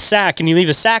a sack and you leave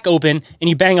a sack open and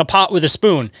you bang a pot with a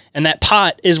spoon. And that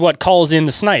pot is what calls in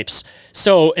the snipes.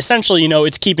 So essentially,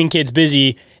 it's keeping kids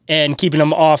busy and keeping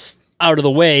them out of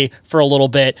the way for a little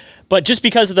bit. But just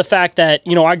because of the fact that,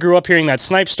 I grew up hearing that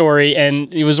snipe story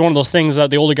and it was one of those things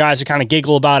that the older guys would kind of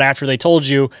giggle about after they told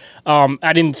you,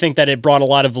 I didn't think that it brought a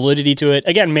lot of validity to it.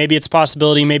 Again, maybe it's a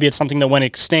possibility, maybe it's something that went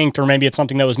extinct, or maybe it's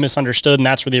something that was misunderstood and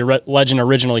that's where the legend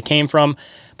originally came from.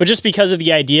 But just because of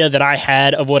the idea that I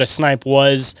had of what a snipe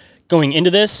was going into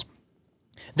this,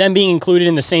 them being included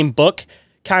in the same book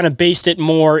kind of based it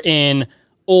more in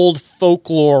old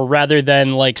folklore rather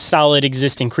than like solid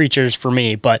existing creatures for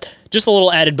me. But just a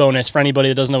little added bonus for anybody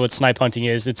that doesn't know what snipe hunting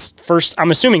is. It's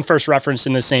I'm assuming first referenced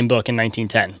in the same book in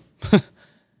 1910.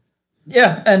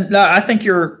 Yeah. And I think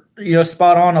you're,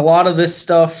 spot on. A lot of this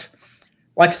stuff,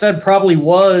 like I said, probably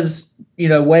was,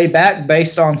 way back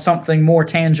based on something more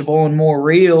tangible and more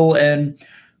real. And,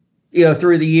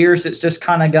 through the years, it's just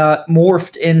kind of got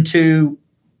morphed into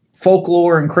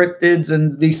folklore and cryptids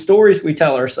and these stories we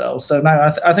tell ourselves. So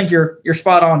no, I think you're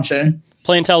spot on, Shane.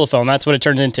 Playing telephone, that's what it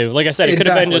turned into. Like I said, it could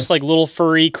have been just like little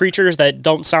furry creatures that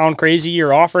don't sound crazy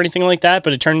or off or anything like that,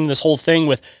 but it turned into this whole thing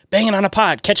with banging on a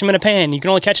pot, catch them in a pan, you can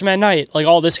only catch them at night, like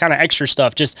all this kind of extra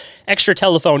stuff, just extra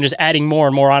telephone, just adding more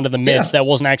and more onto the myth that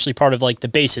wasn't actually part of like the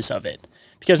basis of it.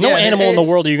 Because no animal in the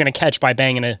world are you going to catch by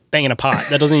banging a pot.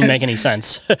 That doesn't even make any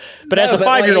sense. But as a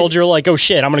 5-year-old, you're like, oh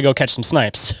shit, I'm going to go catch some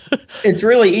snipes. It's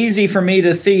really easy for me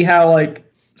to see how like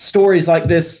stories like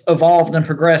this evolved and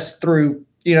progressed through,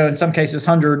 in some cases,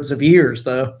 hundreds of years,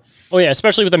 though. Oh yeah,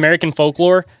 especially with American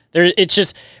folklore. It's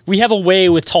just, we have a way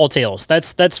with tall tales.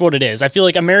 That's what it is. I feel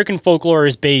like American folklore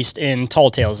is based in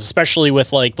tall tales, especially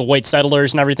with like the white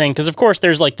settlers and everything. Because of course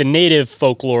there's like the native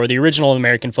folklore, the original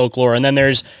American folklore, and then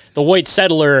there's the white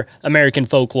settler American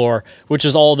folklore, which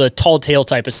is all the tall tale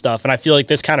type of stuff. And I feel like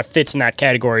this kind of fits in that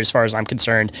category as far as I'm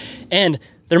concerned. And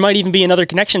there might even be another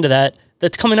connection to that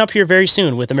that's coming up here very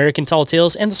soon with American Tall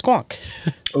Tales and the Squonk.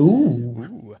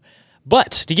 Ooh.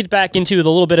 But to get back into the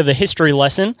little bit of the history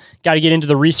lesson, got to get into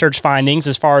the research findings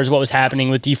as far as what was happening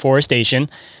with deforestation.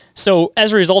 So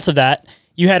as a result of that,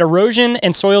 you had erosion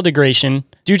and soil degradation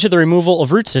due to the removal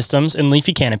of root systems and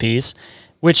leafy canopies,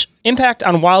 which impact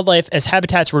on wildlife as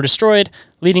habitats were destroyed,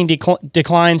 leading to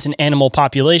declines in animal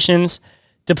populations,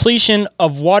 depletion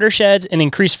of watersheds and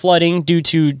increased flooding due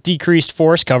to decreased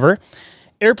forest cover,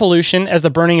 air pollution as the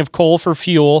burning of coal for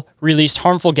fuel released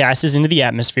harmful gases into the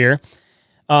atmosphere,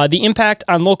 the impact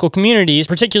on local communities,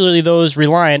 particularly those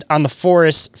reliant on the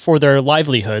forest for their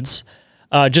livelihoods.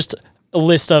 Just a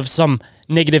list of some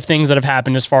negative things that have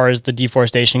happened as far as the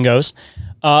deforestation goes.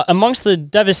 Amongst the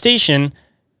devastation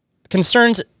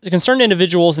concerned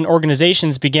individuals and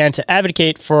organizations began to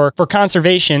advocate for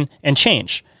conservation and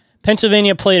change.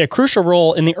 Pennsylvania played a crucial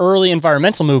role in the early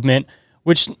environmental movement,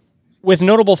 with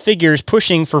notable figures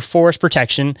pushing for forest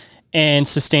protection and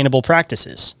sustainable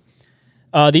practices.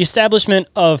 The establishment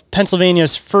of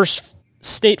Pennsylvania's first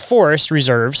state forest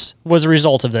reserves was a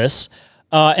result of this,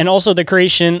 and also the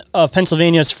creation of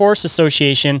Pennsylvania's Forest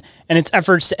Association and its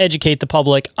efforts to educate the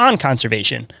public on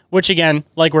conservation, which again,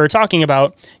 like we were talking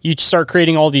about, you start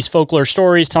creating all these folklore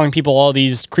stories, telling people all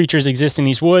these creatures exist in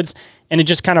these woods, and it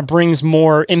just kind of brings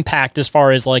more impact as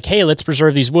far as like, hey, let's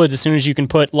preserve these woods as soon as you can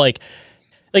put like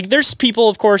there's people,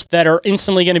 of course, that are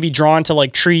instantly going to be drawn to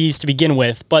like trees to begin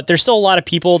with, but there's still a lot of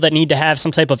people that need to have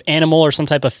some type of animal or some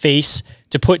type of face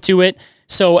to put to it.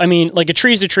 So, I mean, like a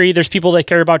tree's a tree. There's people that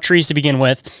care about trees to begin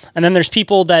with. And then there's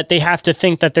people that they have to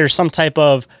think that there's some type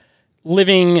of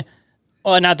living,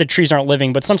 well, not that trees aren't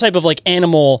living, but some type of like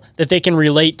animal that they can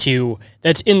relate to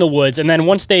that's in the woods. And then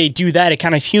once they do that, it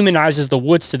kind of humanizes the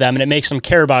woods to them and it makes them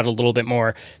care about it a little bit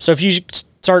more. So if you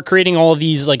start creating all of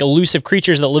these like elusive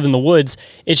creatures that live in the woods,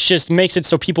 it just makes it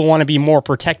so people want to be more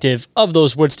protective of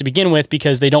those woods to begin with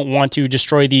because they don't want to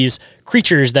destroy these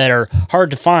creatures that are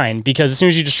hard to find, because as soon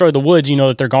as you destroy the woods, you know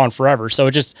that they're gone forever. So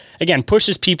it just, again,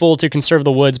 pushes people to conserve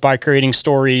the woods by creating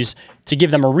stories to give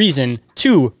them a reason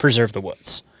to preserve the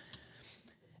woods.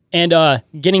 And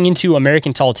getting into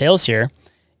American Tall Tales here,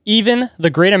 even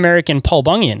the great American Paul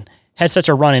Bunyan had such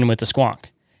a run-in with the Squonk.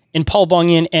 In Paul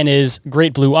Bunyan and His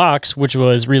Great Blue Ox, which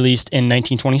was released in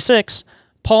 1926,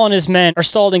 Paul and his men are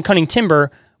stalled in cutting timber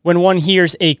when one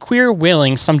hears a queer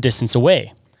wailing some distance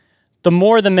away. The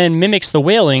more the men mimics the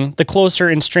wailing, the closer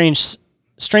and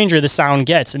stranger the sound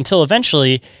gets, until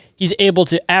eventually he's able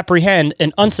to apprehend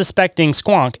an unsuspecting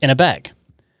Squonk in a bag.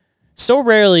 So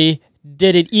rarely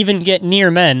did it even get near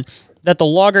men that the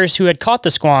loggers who had caught the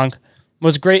Squonk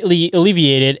was greatly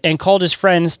alleviated and called his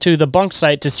friends to the bunk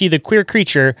site to see the queer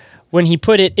creature when he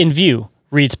put it in view,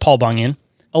 reads Paul Bunyan.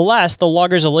 Alas, the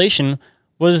logger's elation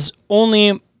was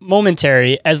only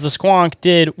momentary, as the Squonk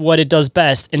did what it does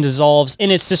best and dissolves in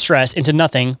its distress into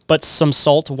nothing but some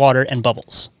salt, water, and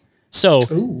bubbles. So,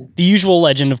 the usual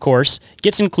legend, of course,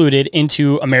 gets included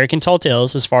into American Tall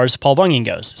Tales as far as Paul Bunyan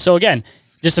goes. So again,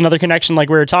 just another connection like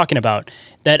we were talking about,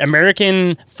 that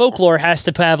American folklore has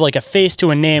to have like a face to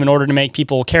a name in order to make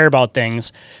people care about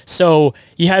things. So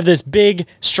you have this big,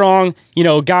 strong,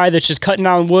 guy that's just cutting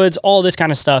down woods, all this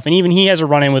kind of stuff. And even he has a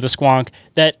run-in with a Squonk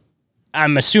that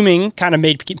I'm assuming kind of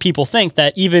made people think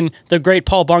that even the great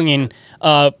Paul Bunyan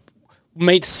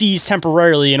might seize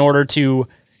temporarily in order to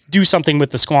do something with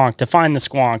the Squonk, to find the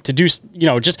Squonk, to do,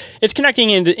 just it's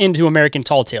connecting into American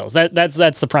Tall Tales.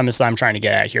 That's the premise that I'm trying to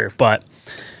get at here. But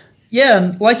yeah,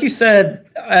 and like you said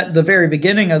at the very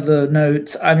beginning of the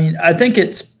notes, I mean, I think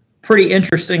it's pretty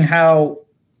interesting how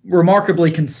remarkably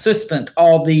consistent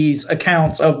all these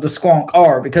accounts of the Squonk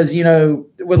are, because,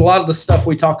 with a lot of the stuff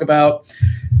we talk about,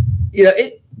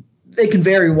 they can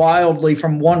vary wildly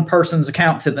from one person's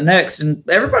account to the next, and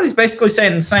everybody's basically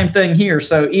saying the same thing here.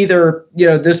 So either,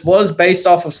 this was based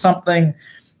off of something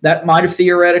that might have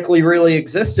theoretically really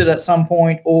existed at some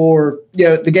point, or,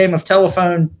 the game of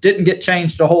telephone didn't get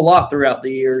changed a whole lot throughout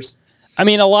the years. I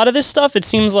mean, a lot of this stuff, it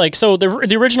seems like, so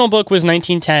the original book was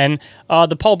 1910,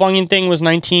 the Paul Bunyan thing was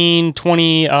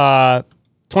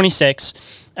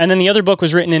 1926, and then the other book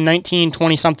was written in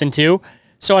 1920-something too.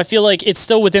 So I feel like it's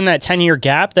still within that 10-year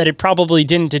gap that it probably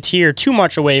didn't deter too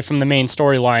much away from the main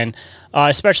storyline,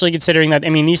 especially considering that, I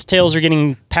mean, these tales are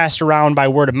getting passed around by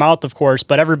word of mouth, of course,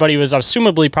 but everybody was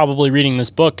assumably probably reading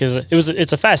this book because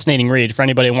it's a fascinating read for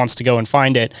anybody who wants to go and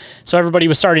find it. So everybody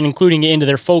was starting including it into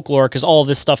their folklore because all of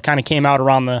this stuff kind of came out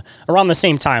around the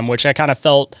same time, which I kind of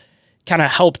felt kind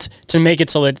of helped to make it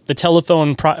so that the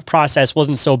telephone process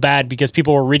wasn't so bad because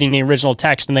people were reading the original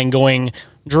text and then going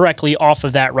directly off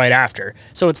of that right after.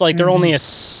 So it's like they're only a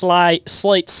slight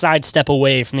sidestep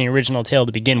away from the original tale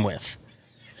to begin with.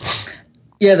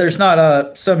 Yeah, there's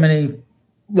not so many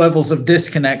levels of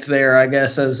disconnect there, I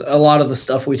guess, as a lot of the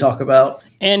stuff we talk about.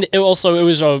 And it was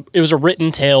a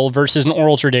written tale versus an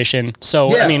oral tradition.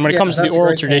 So, yeah, I mean, when it comes to the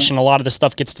oral tradition, a lot of the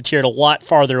stuff gets deterred a lot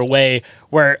farther away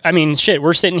where, I mean,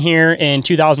 we're sitting here in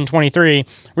 2023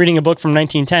 reading a book from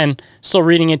 1910, still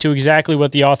reading it to exactly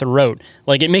what the author wrote.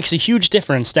 Like, it makes a huge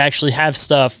difference to actually have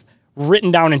stuff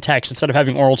written down in text instead of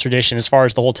having oral tradition as far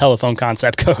as the whole telephone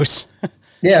concept goes.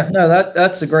 Yeah, no,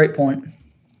 that's a great point.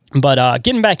 But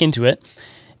getting back into it,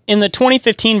 in the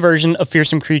 2015 version of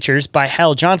Fearsome Creatures by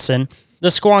Hal Johnson, the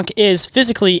Squonk is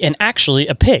physically and actually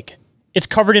a pig. It's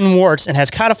covered in warts and has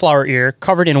cauliflower ear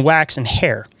covered in wax and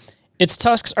hair. Its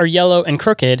tusks are yellow and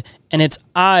crooked, and its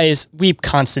eyes weep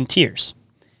constant tears.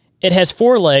 It has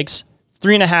 4 legs,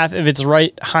 3.5 of its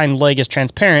right hind leg is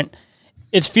transparent.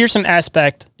 Its fearsome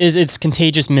aspect is its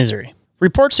contagious misery.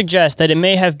 Reports suggest that it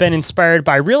may have been inspired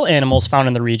by real animals found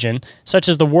in the region, such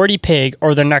as the warty pig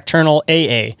or the nocturnal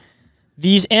AA.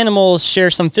 These animals share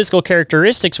some physical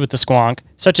characteristics with the squonk,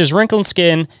 such as wrinkled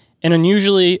skin and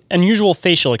unusual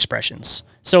facial expressions.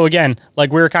 So again,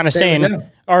 like we were kind of saying,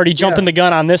 already jumping the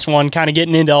gun on this one, kind of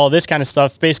getting into all this kind of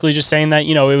stuff, basically just saying that,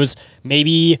 it was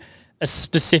maybe a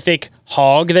specific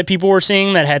hog that people were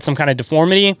seeing that had some kind of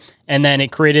deformity, and then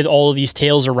it created all of these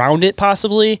tales around it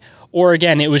possibly. Or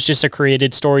again, it was just a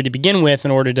created story to begin with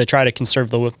in order to try to conserve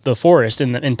the forest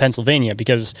in Pennsylvania,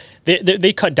 because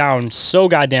they cut down so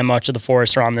goddamn much of the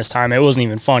forest around this time. It wasn't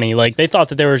even funny. Like, they thought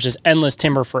that there was just endless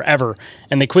timber forever,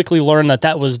 and they quickly learned that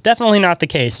that was definitely not the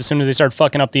case as soon as they started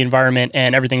fucking up the environment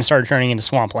and everything started turning into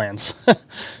swamplands.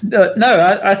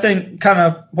 I think kind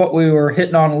of what we were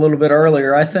hitting on a little bit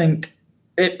earlier, I think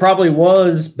it probably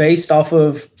was based off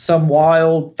of some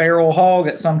wild feral hog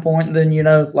at some point. And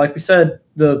then, like we said,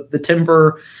 the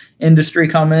timber industry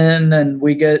come in and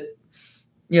we get,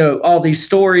 all these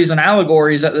stories and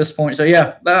allegories at this point. So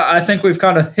yeah, I think we've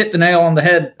kind of hit the nail on the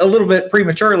head a little bit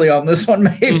prematurely on this one,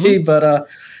 maybe, but,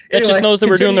 it just knows that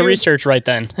we're doing the research right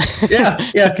then.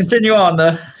 yeah. Continue on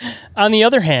though. On the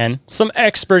other hand, some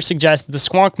experts suggest that the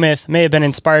squonk myth may have been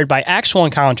inspired by actual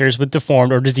encounters with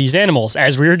deformed or diseased animals,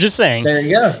 as we were just saying. There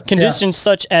you go. Conditions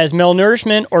such as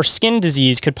malnourishment or skin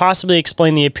disease could possibly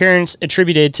explain the appearance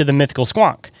attributed to the mythical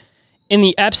squonk. In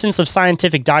the absence of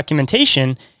scientific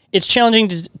documentation, it's challenging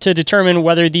to determine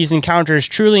whether these encounters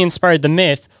truly inspired the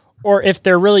myth or if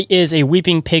there really is a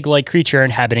weeping pig-like creature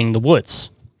inhabiting the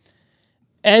woods.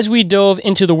 As we dove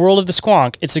into the world of the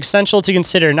squonk, it's essential to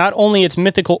consider not only its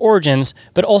mythical origins,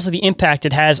 but also the impact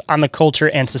it has on the culture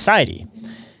and society.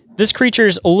 This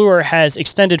creature's allure has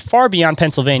extended far beyond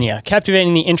Pennsylvania,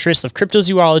 captivating the interests of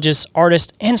cryptozoologists,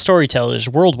 artists, and storytellers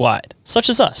worldwide, such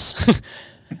as us.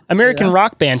 American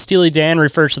rock band Steely Dan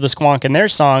refers to the squonk in their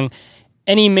song,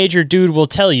 Any Major Dude Will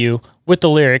Tell You, with the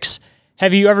lyrics,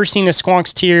 "Have you ever seen a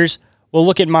squonk's tears? Well,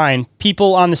 look at mine.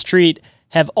 People on the street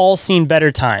have all seen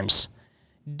better times."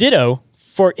 Ditto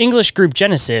for English group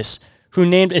Genesis, who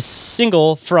named a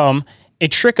single from A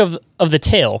Trick of the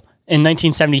Tail in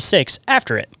 1976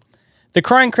 after it. The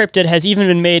crying cryptid has even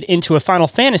been made into a Final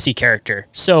Fantasy character,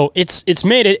 so it's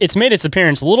made its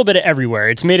appearance a little bit everywhere.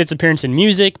 It's made its appearance in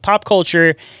music, pop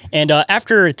culture, and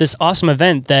after this awesome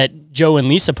event that Joe and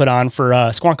Lisa put on for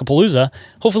Squonkapalooza,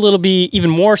 hopefully it'll be even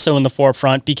more so in the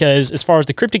forefront, because as far as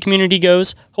the cryptid community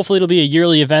goes, hopefully it'll be a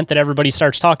yearly event that everybody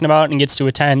starts talking about and gets to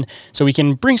attend, so we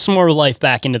can bring some more life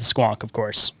back into the squonk, of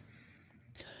course.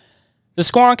 The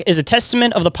squonk is a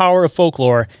testament of the power of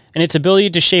folklore and its ability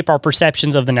to shape our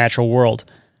perceptions of the natural world.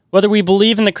 Whether we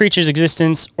believe in the creature's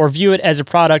existence or view it as a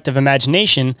product of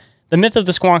imagination, the myth of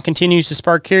the squonk continues to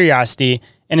spark curiosity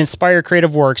and inspire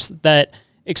creative works that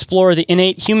explore the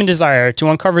innate human desire to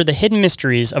uncover the hidden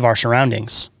mysteries of our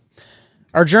surroundings.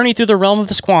 Our journey through the realm of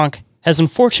the squonk has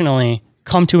unfortunately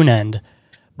come to an end.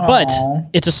 But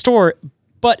its story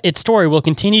will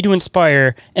continue to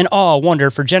inspire and wonder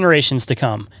for generations to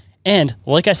come. And,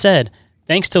 like I said,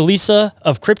 thanks to Lisa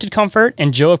of Cryptid Comfort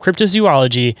and Joe of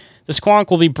Cryptozoology, the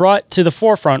squonk will be brought to the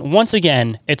forefront once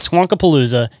again at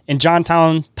Squonkapalooza in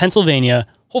Johnstown, Pennsylvania,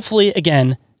 hopefully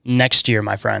again next year,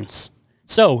 my friends.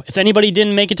 So, if anybody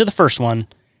didn't make it to the first one,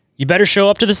 you better show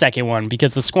up to the second one,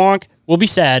 because the squonk will be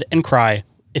sad and cry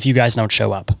if you guys don't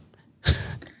show up.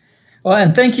 Well,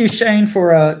 and thank you, Shane,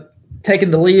 for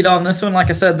taking the lead on this one. Like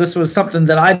I said, this was something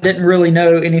that I didn't really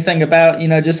know anything about,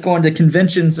 just going to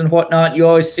conventions and whatnot. You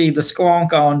always see the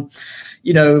squonk on,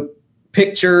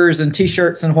 pictures and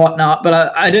t-shirts and whatnot,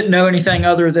 but I didn't know anything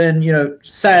other than,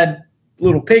 sad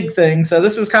little pig thing. So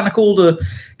this was kind of cool to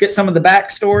get some of the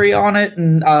backstory on it.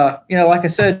 And, like I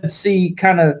said, see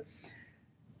kind of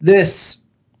this,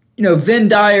 Venn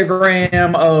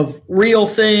diagram of real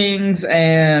things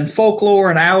and folklore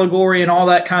and allegory and all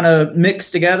that kind of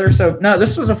mixed together. So no,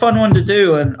 this was a fun one to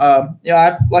do. And,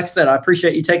 like I said, I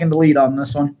appreciate you taking the lead on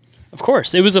this one. Of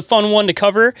course. It was a fun one to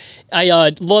cover.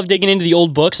 I love digging into the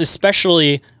old books,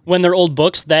 especially when they're old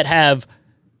books that have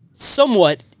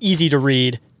somewhat easy to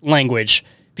read language,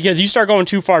 because you start going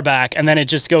too far back and then it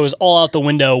just goes all out the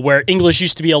window, where English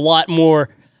used to be a lot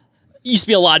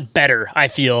better, I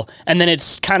feel. And then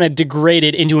it's kind of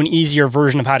degraded into an easier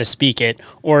version of how to speak it.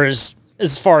 Or as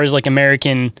far as like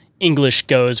American English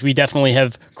goes, we definitely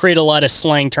have created a lot of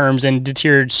slang terms and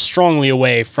deterred strongly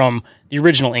away from the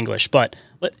original English. But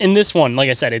in this one, like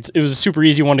I said, it was a super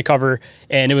easy one to cover,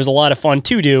 and it was a lot of fun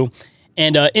to do.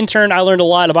 And in turn, I learned a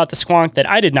lot about the squonk that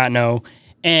I did not know.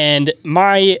 And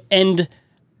my end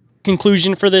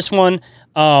conclusion for this one.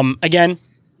 Again,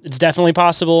 it's definitely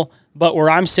possible, but where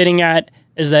I'm sitting at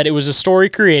is that it was a story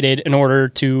created in order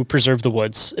to preserve the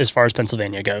woods as far as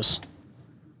Pennsylvania goes.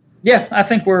 Yeah, I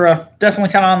think we're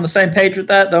definitely kind of on the same page with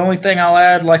that. The only thing I'll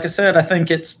add, like I said, I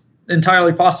think it's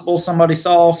entirely possible somebody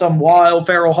saw some wild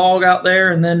feral hog out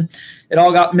there and then it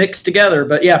all got mixed together.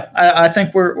 But yeah, I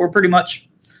think we're pretty much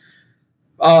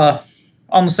on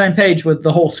the same page with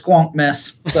the whole Squonk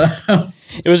mess. So.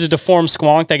 It was a deformed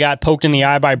squonk that got poked in the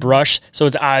eye by brush, so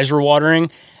its eyes were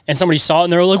watering. And somebody saw it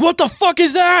and they were like, what the fuck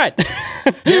is that?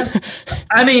 Yeah.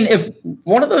 I mean, if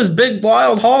one of those big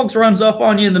wild hogs runs up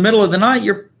on you in the middle of the night,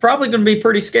 you're probably going to be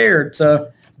pretty scared.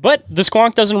 So, but the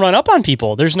squonk doesn't run up on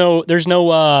people. There's no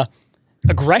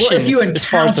aggression as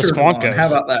far as the squonk goes.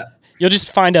 How about that? You'll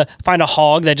just find a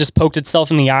hog that just poked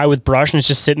itself in the eye with brush and it's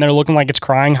just sitting there looking like it's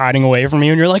crying, hiding away from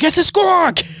you. And you're like, it's a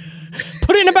squonk.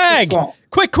 Put it in a bag.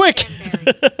 Quick.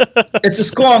 It's a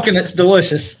squonk and it's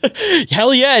delicious.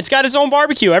 Hell yeah. It's got its own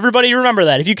barbecue. Everybody remember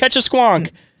that. If you catch a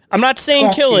squonk, I'm not saying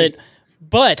squonk kill it,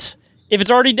 but if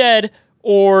it's already dead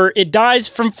or it dies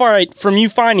from you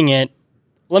finding it,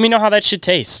 let me know how that shit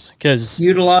tastes. Because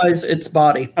utilize its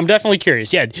body. I'm definitely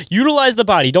curious. Yeah. Utilize the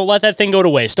body. Don't let that thing go to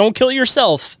waste. Don't kill it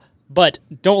yourself, but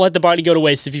don't let the body go to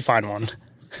waste if you find one.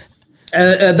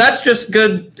 That's just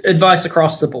good advice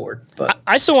across the board. But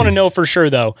I still want to know for sure,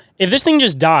 though, if this thing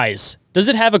just dies, does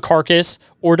it have a carcass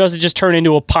or does it just turn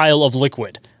into a pile of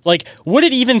liquid? Like, would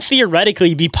it even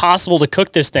theoretically be possible to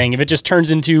cook this thing if it just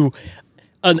turns into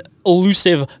an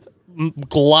elusive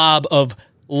glob of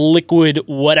liquid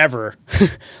whatever?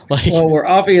 Well, we're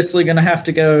obviously going to have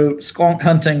to go squonk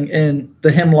hunting in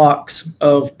the hemlocks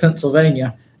of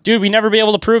Pennsylvania. Dude, we'd never be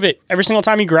able to prove it. Every single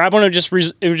time you grab one, it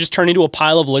would just turn into a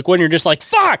pile of liquid, and you're just like,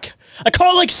 fuck! I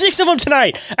caught like 6 of them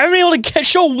tonight! I haven't been able to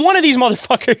show one of these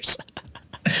motherfuckers!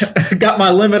 Got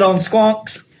my limit on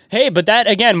squonks. Hey, but that,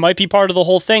 again, might be part of the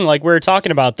whole thing, like we were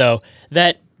talking about, though,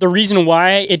 that the reason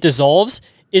why it dissolves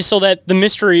is so that the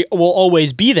mystery will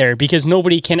always be there because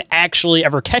nobody can actually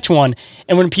ever catch one.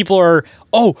 And when people are,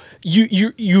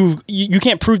 you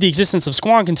can't prove the existence of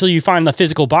squonk until you find the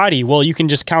physical body. Well, you can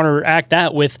just counteract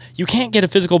that with, you can't get a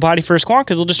physical body for a squonk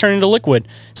because it'll just turn into liquid.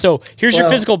 So here's your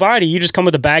physical body. You just come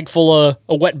with a bag full of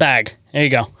a wet bag. There you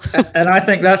go. And I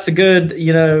think that's a good,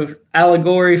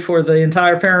 allegory for the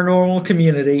entire paranormal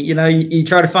community. You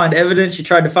try to find evidence, you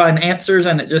try to find answers,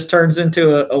 and it just turns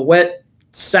into a wet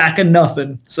sack of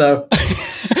nothing. So I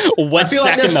feel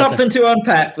like there's something to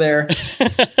unpack there.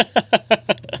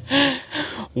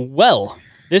 Well,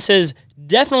 this has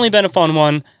definitely been a fun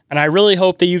one, and I really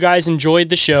hope that you guys enjoyed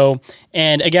the show.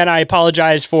 And again, I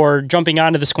apologize for jumping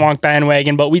onto the squonk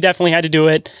bandwagon, but we definitely had to do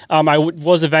it. I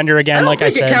was a vendor again, like I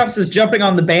said. I think it counts as jumping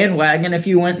on the bandwagon if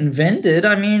you went and vended.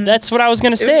 I mean, that's what I was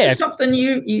going to say. It was something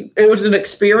it was an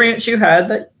experience you had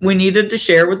that we needed to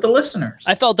share with the listeners.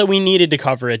 I felt that we needed to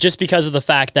cover it just because of the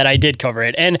fact that I did cover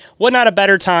it. And what not a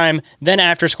better time than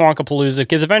after Squonkapalooza,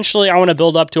 because eventually I want to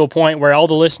build up to a point where all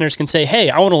the listeners can say, hey,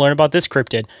 I want to learn about this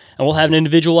cryptid. And we'll have an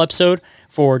individual episode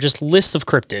for just lists of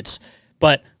cryptids.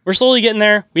 But we're slowly getting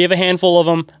there. We have a handful of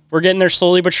them. We're getting there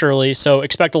slowly but surely, so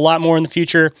expect a lot more in the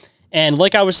future. And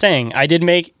like I was saying,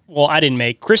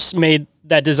 Chris made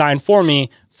that design for me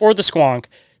for the Squonk.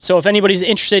 So if anybody's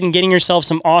interested in getting yourself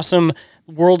some awesome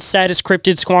World's Saddest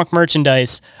Cryptid Squonk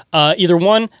merchandise, either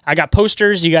one, I got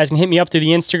posters. You guys can hit me up through the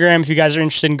Instagram if you guys are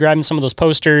interested in grabbing some of those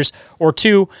posters. Or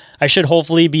two, I should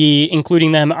hopefully be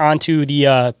including them onto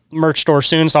the merch store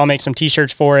soon, so I'll make some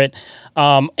t-shirts for it.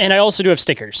 And I also do have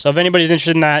stickers. So if anybody's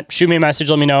interested in that, shoot me a message,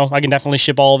 let me know. I can definitely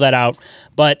ship all of that out.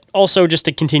 But also just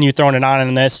to continue throwing it on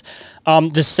in this,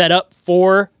 the setup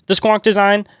for the Squonk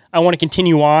design, I want to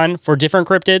continue on for different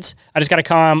cryptids. I just got to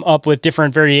come up with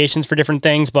different variations for different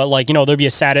things. But there'll be a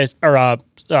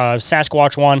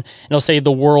Sasquatch one, and it'll say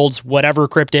the world's whatever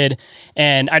cryptid.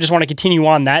 And I just want to continue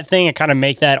on that thing and kind of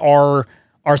make that our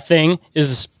thing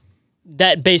is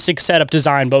that basic setup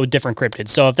design, but with different cryptids.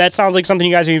 So if that sounds like something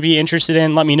you guys would be interested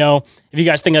in, let me know. If you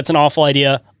guys think that's an awful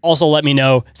idea, also let me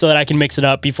know so that I can mix it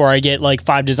up before I get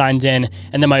 5 designs in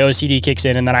and then my OCD kicks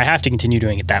in and then I have to continue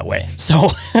doing it that way. So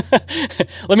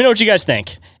let me know what you guys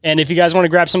think. And if you guys want to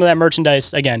grab some of that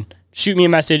merchandise, again, shoot me a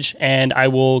message and I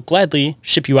will gladly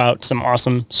ship you out some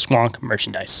awesome Squonk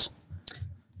merchandise.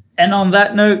 And on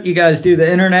that note, you guys do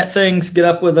the internet things, get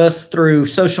up with us through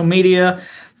social media,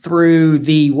 through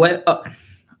the web.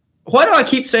 Why do I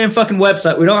keep saying fucking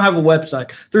website? We don't have a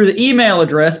website. Through the email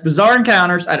address,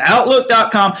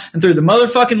 bizarreencounters@outlook.com, and through the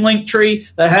motherfucking link tree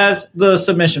that has the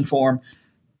submission form.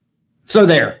 So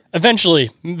there. Eventually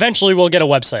we'll get a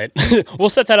website. We'll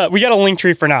set that up. We got a link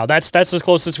tree for now. That's as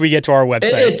close as we get to our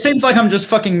website. It seems like I'm just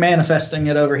fucking manifesting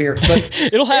it over here. But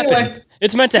it'll happen. Anyway,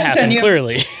 it's meant to happen,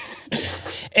 clearly.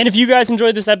 And if you guys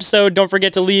enjoyed this episode, don't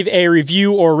forget to leave a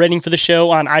review or rating for the show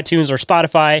on iTunes or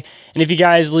Spotify. And if you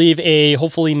guys leave a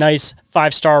hopefully nice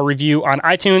 5-star review on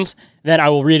iTunes, then I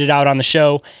will read it out on the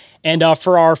show. And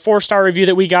for our 4-star review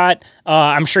that we got,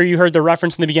 I'm sure you heard the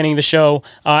reference in the beginning of the show.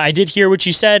 I did hear what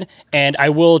you said, and I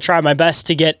will try my best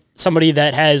to get somebody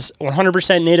that has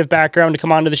 100% Native background to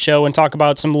come onto the show and talk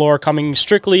about some lore coming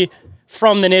strictly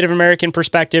from the Native American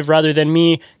perspective rather than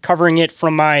me covering it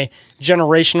from my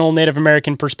generational Native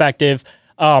American perspective.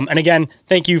 And again,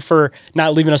 thank you for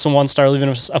not leaving us a 1-star, leaving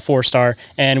us a 4-star.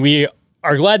 And we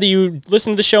are glad that you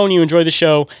listen to the show and you enjoy the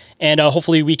show. And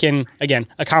hopefully we can, again,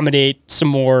 accommodate some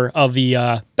more of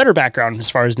the better background as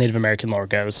far as Native American lore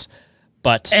goes.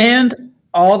 And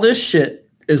all this shit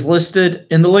is listed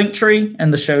in the link tree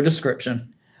and the show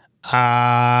description.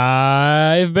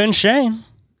 I've been Shane.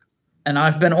 And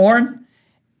I've been Oren.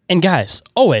 And guys,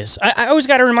 always, I always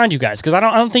got to remind you guys, because I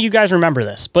don't think you guys remember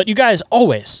this, but you guys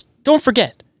always, don't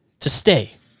forget to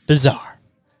stay bizarre.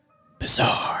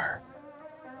 Bizarre.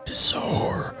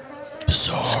 Bizarre.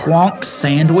 Bizarre. Squonk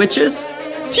sandwiches?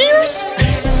 Tears?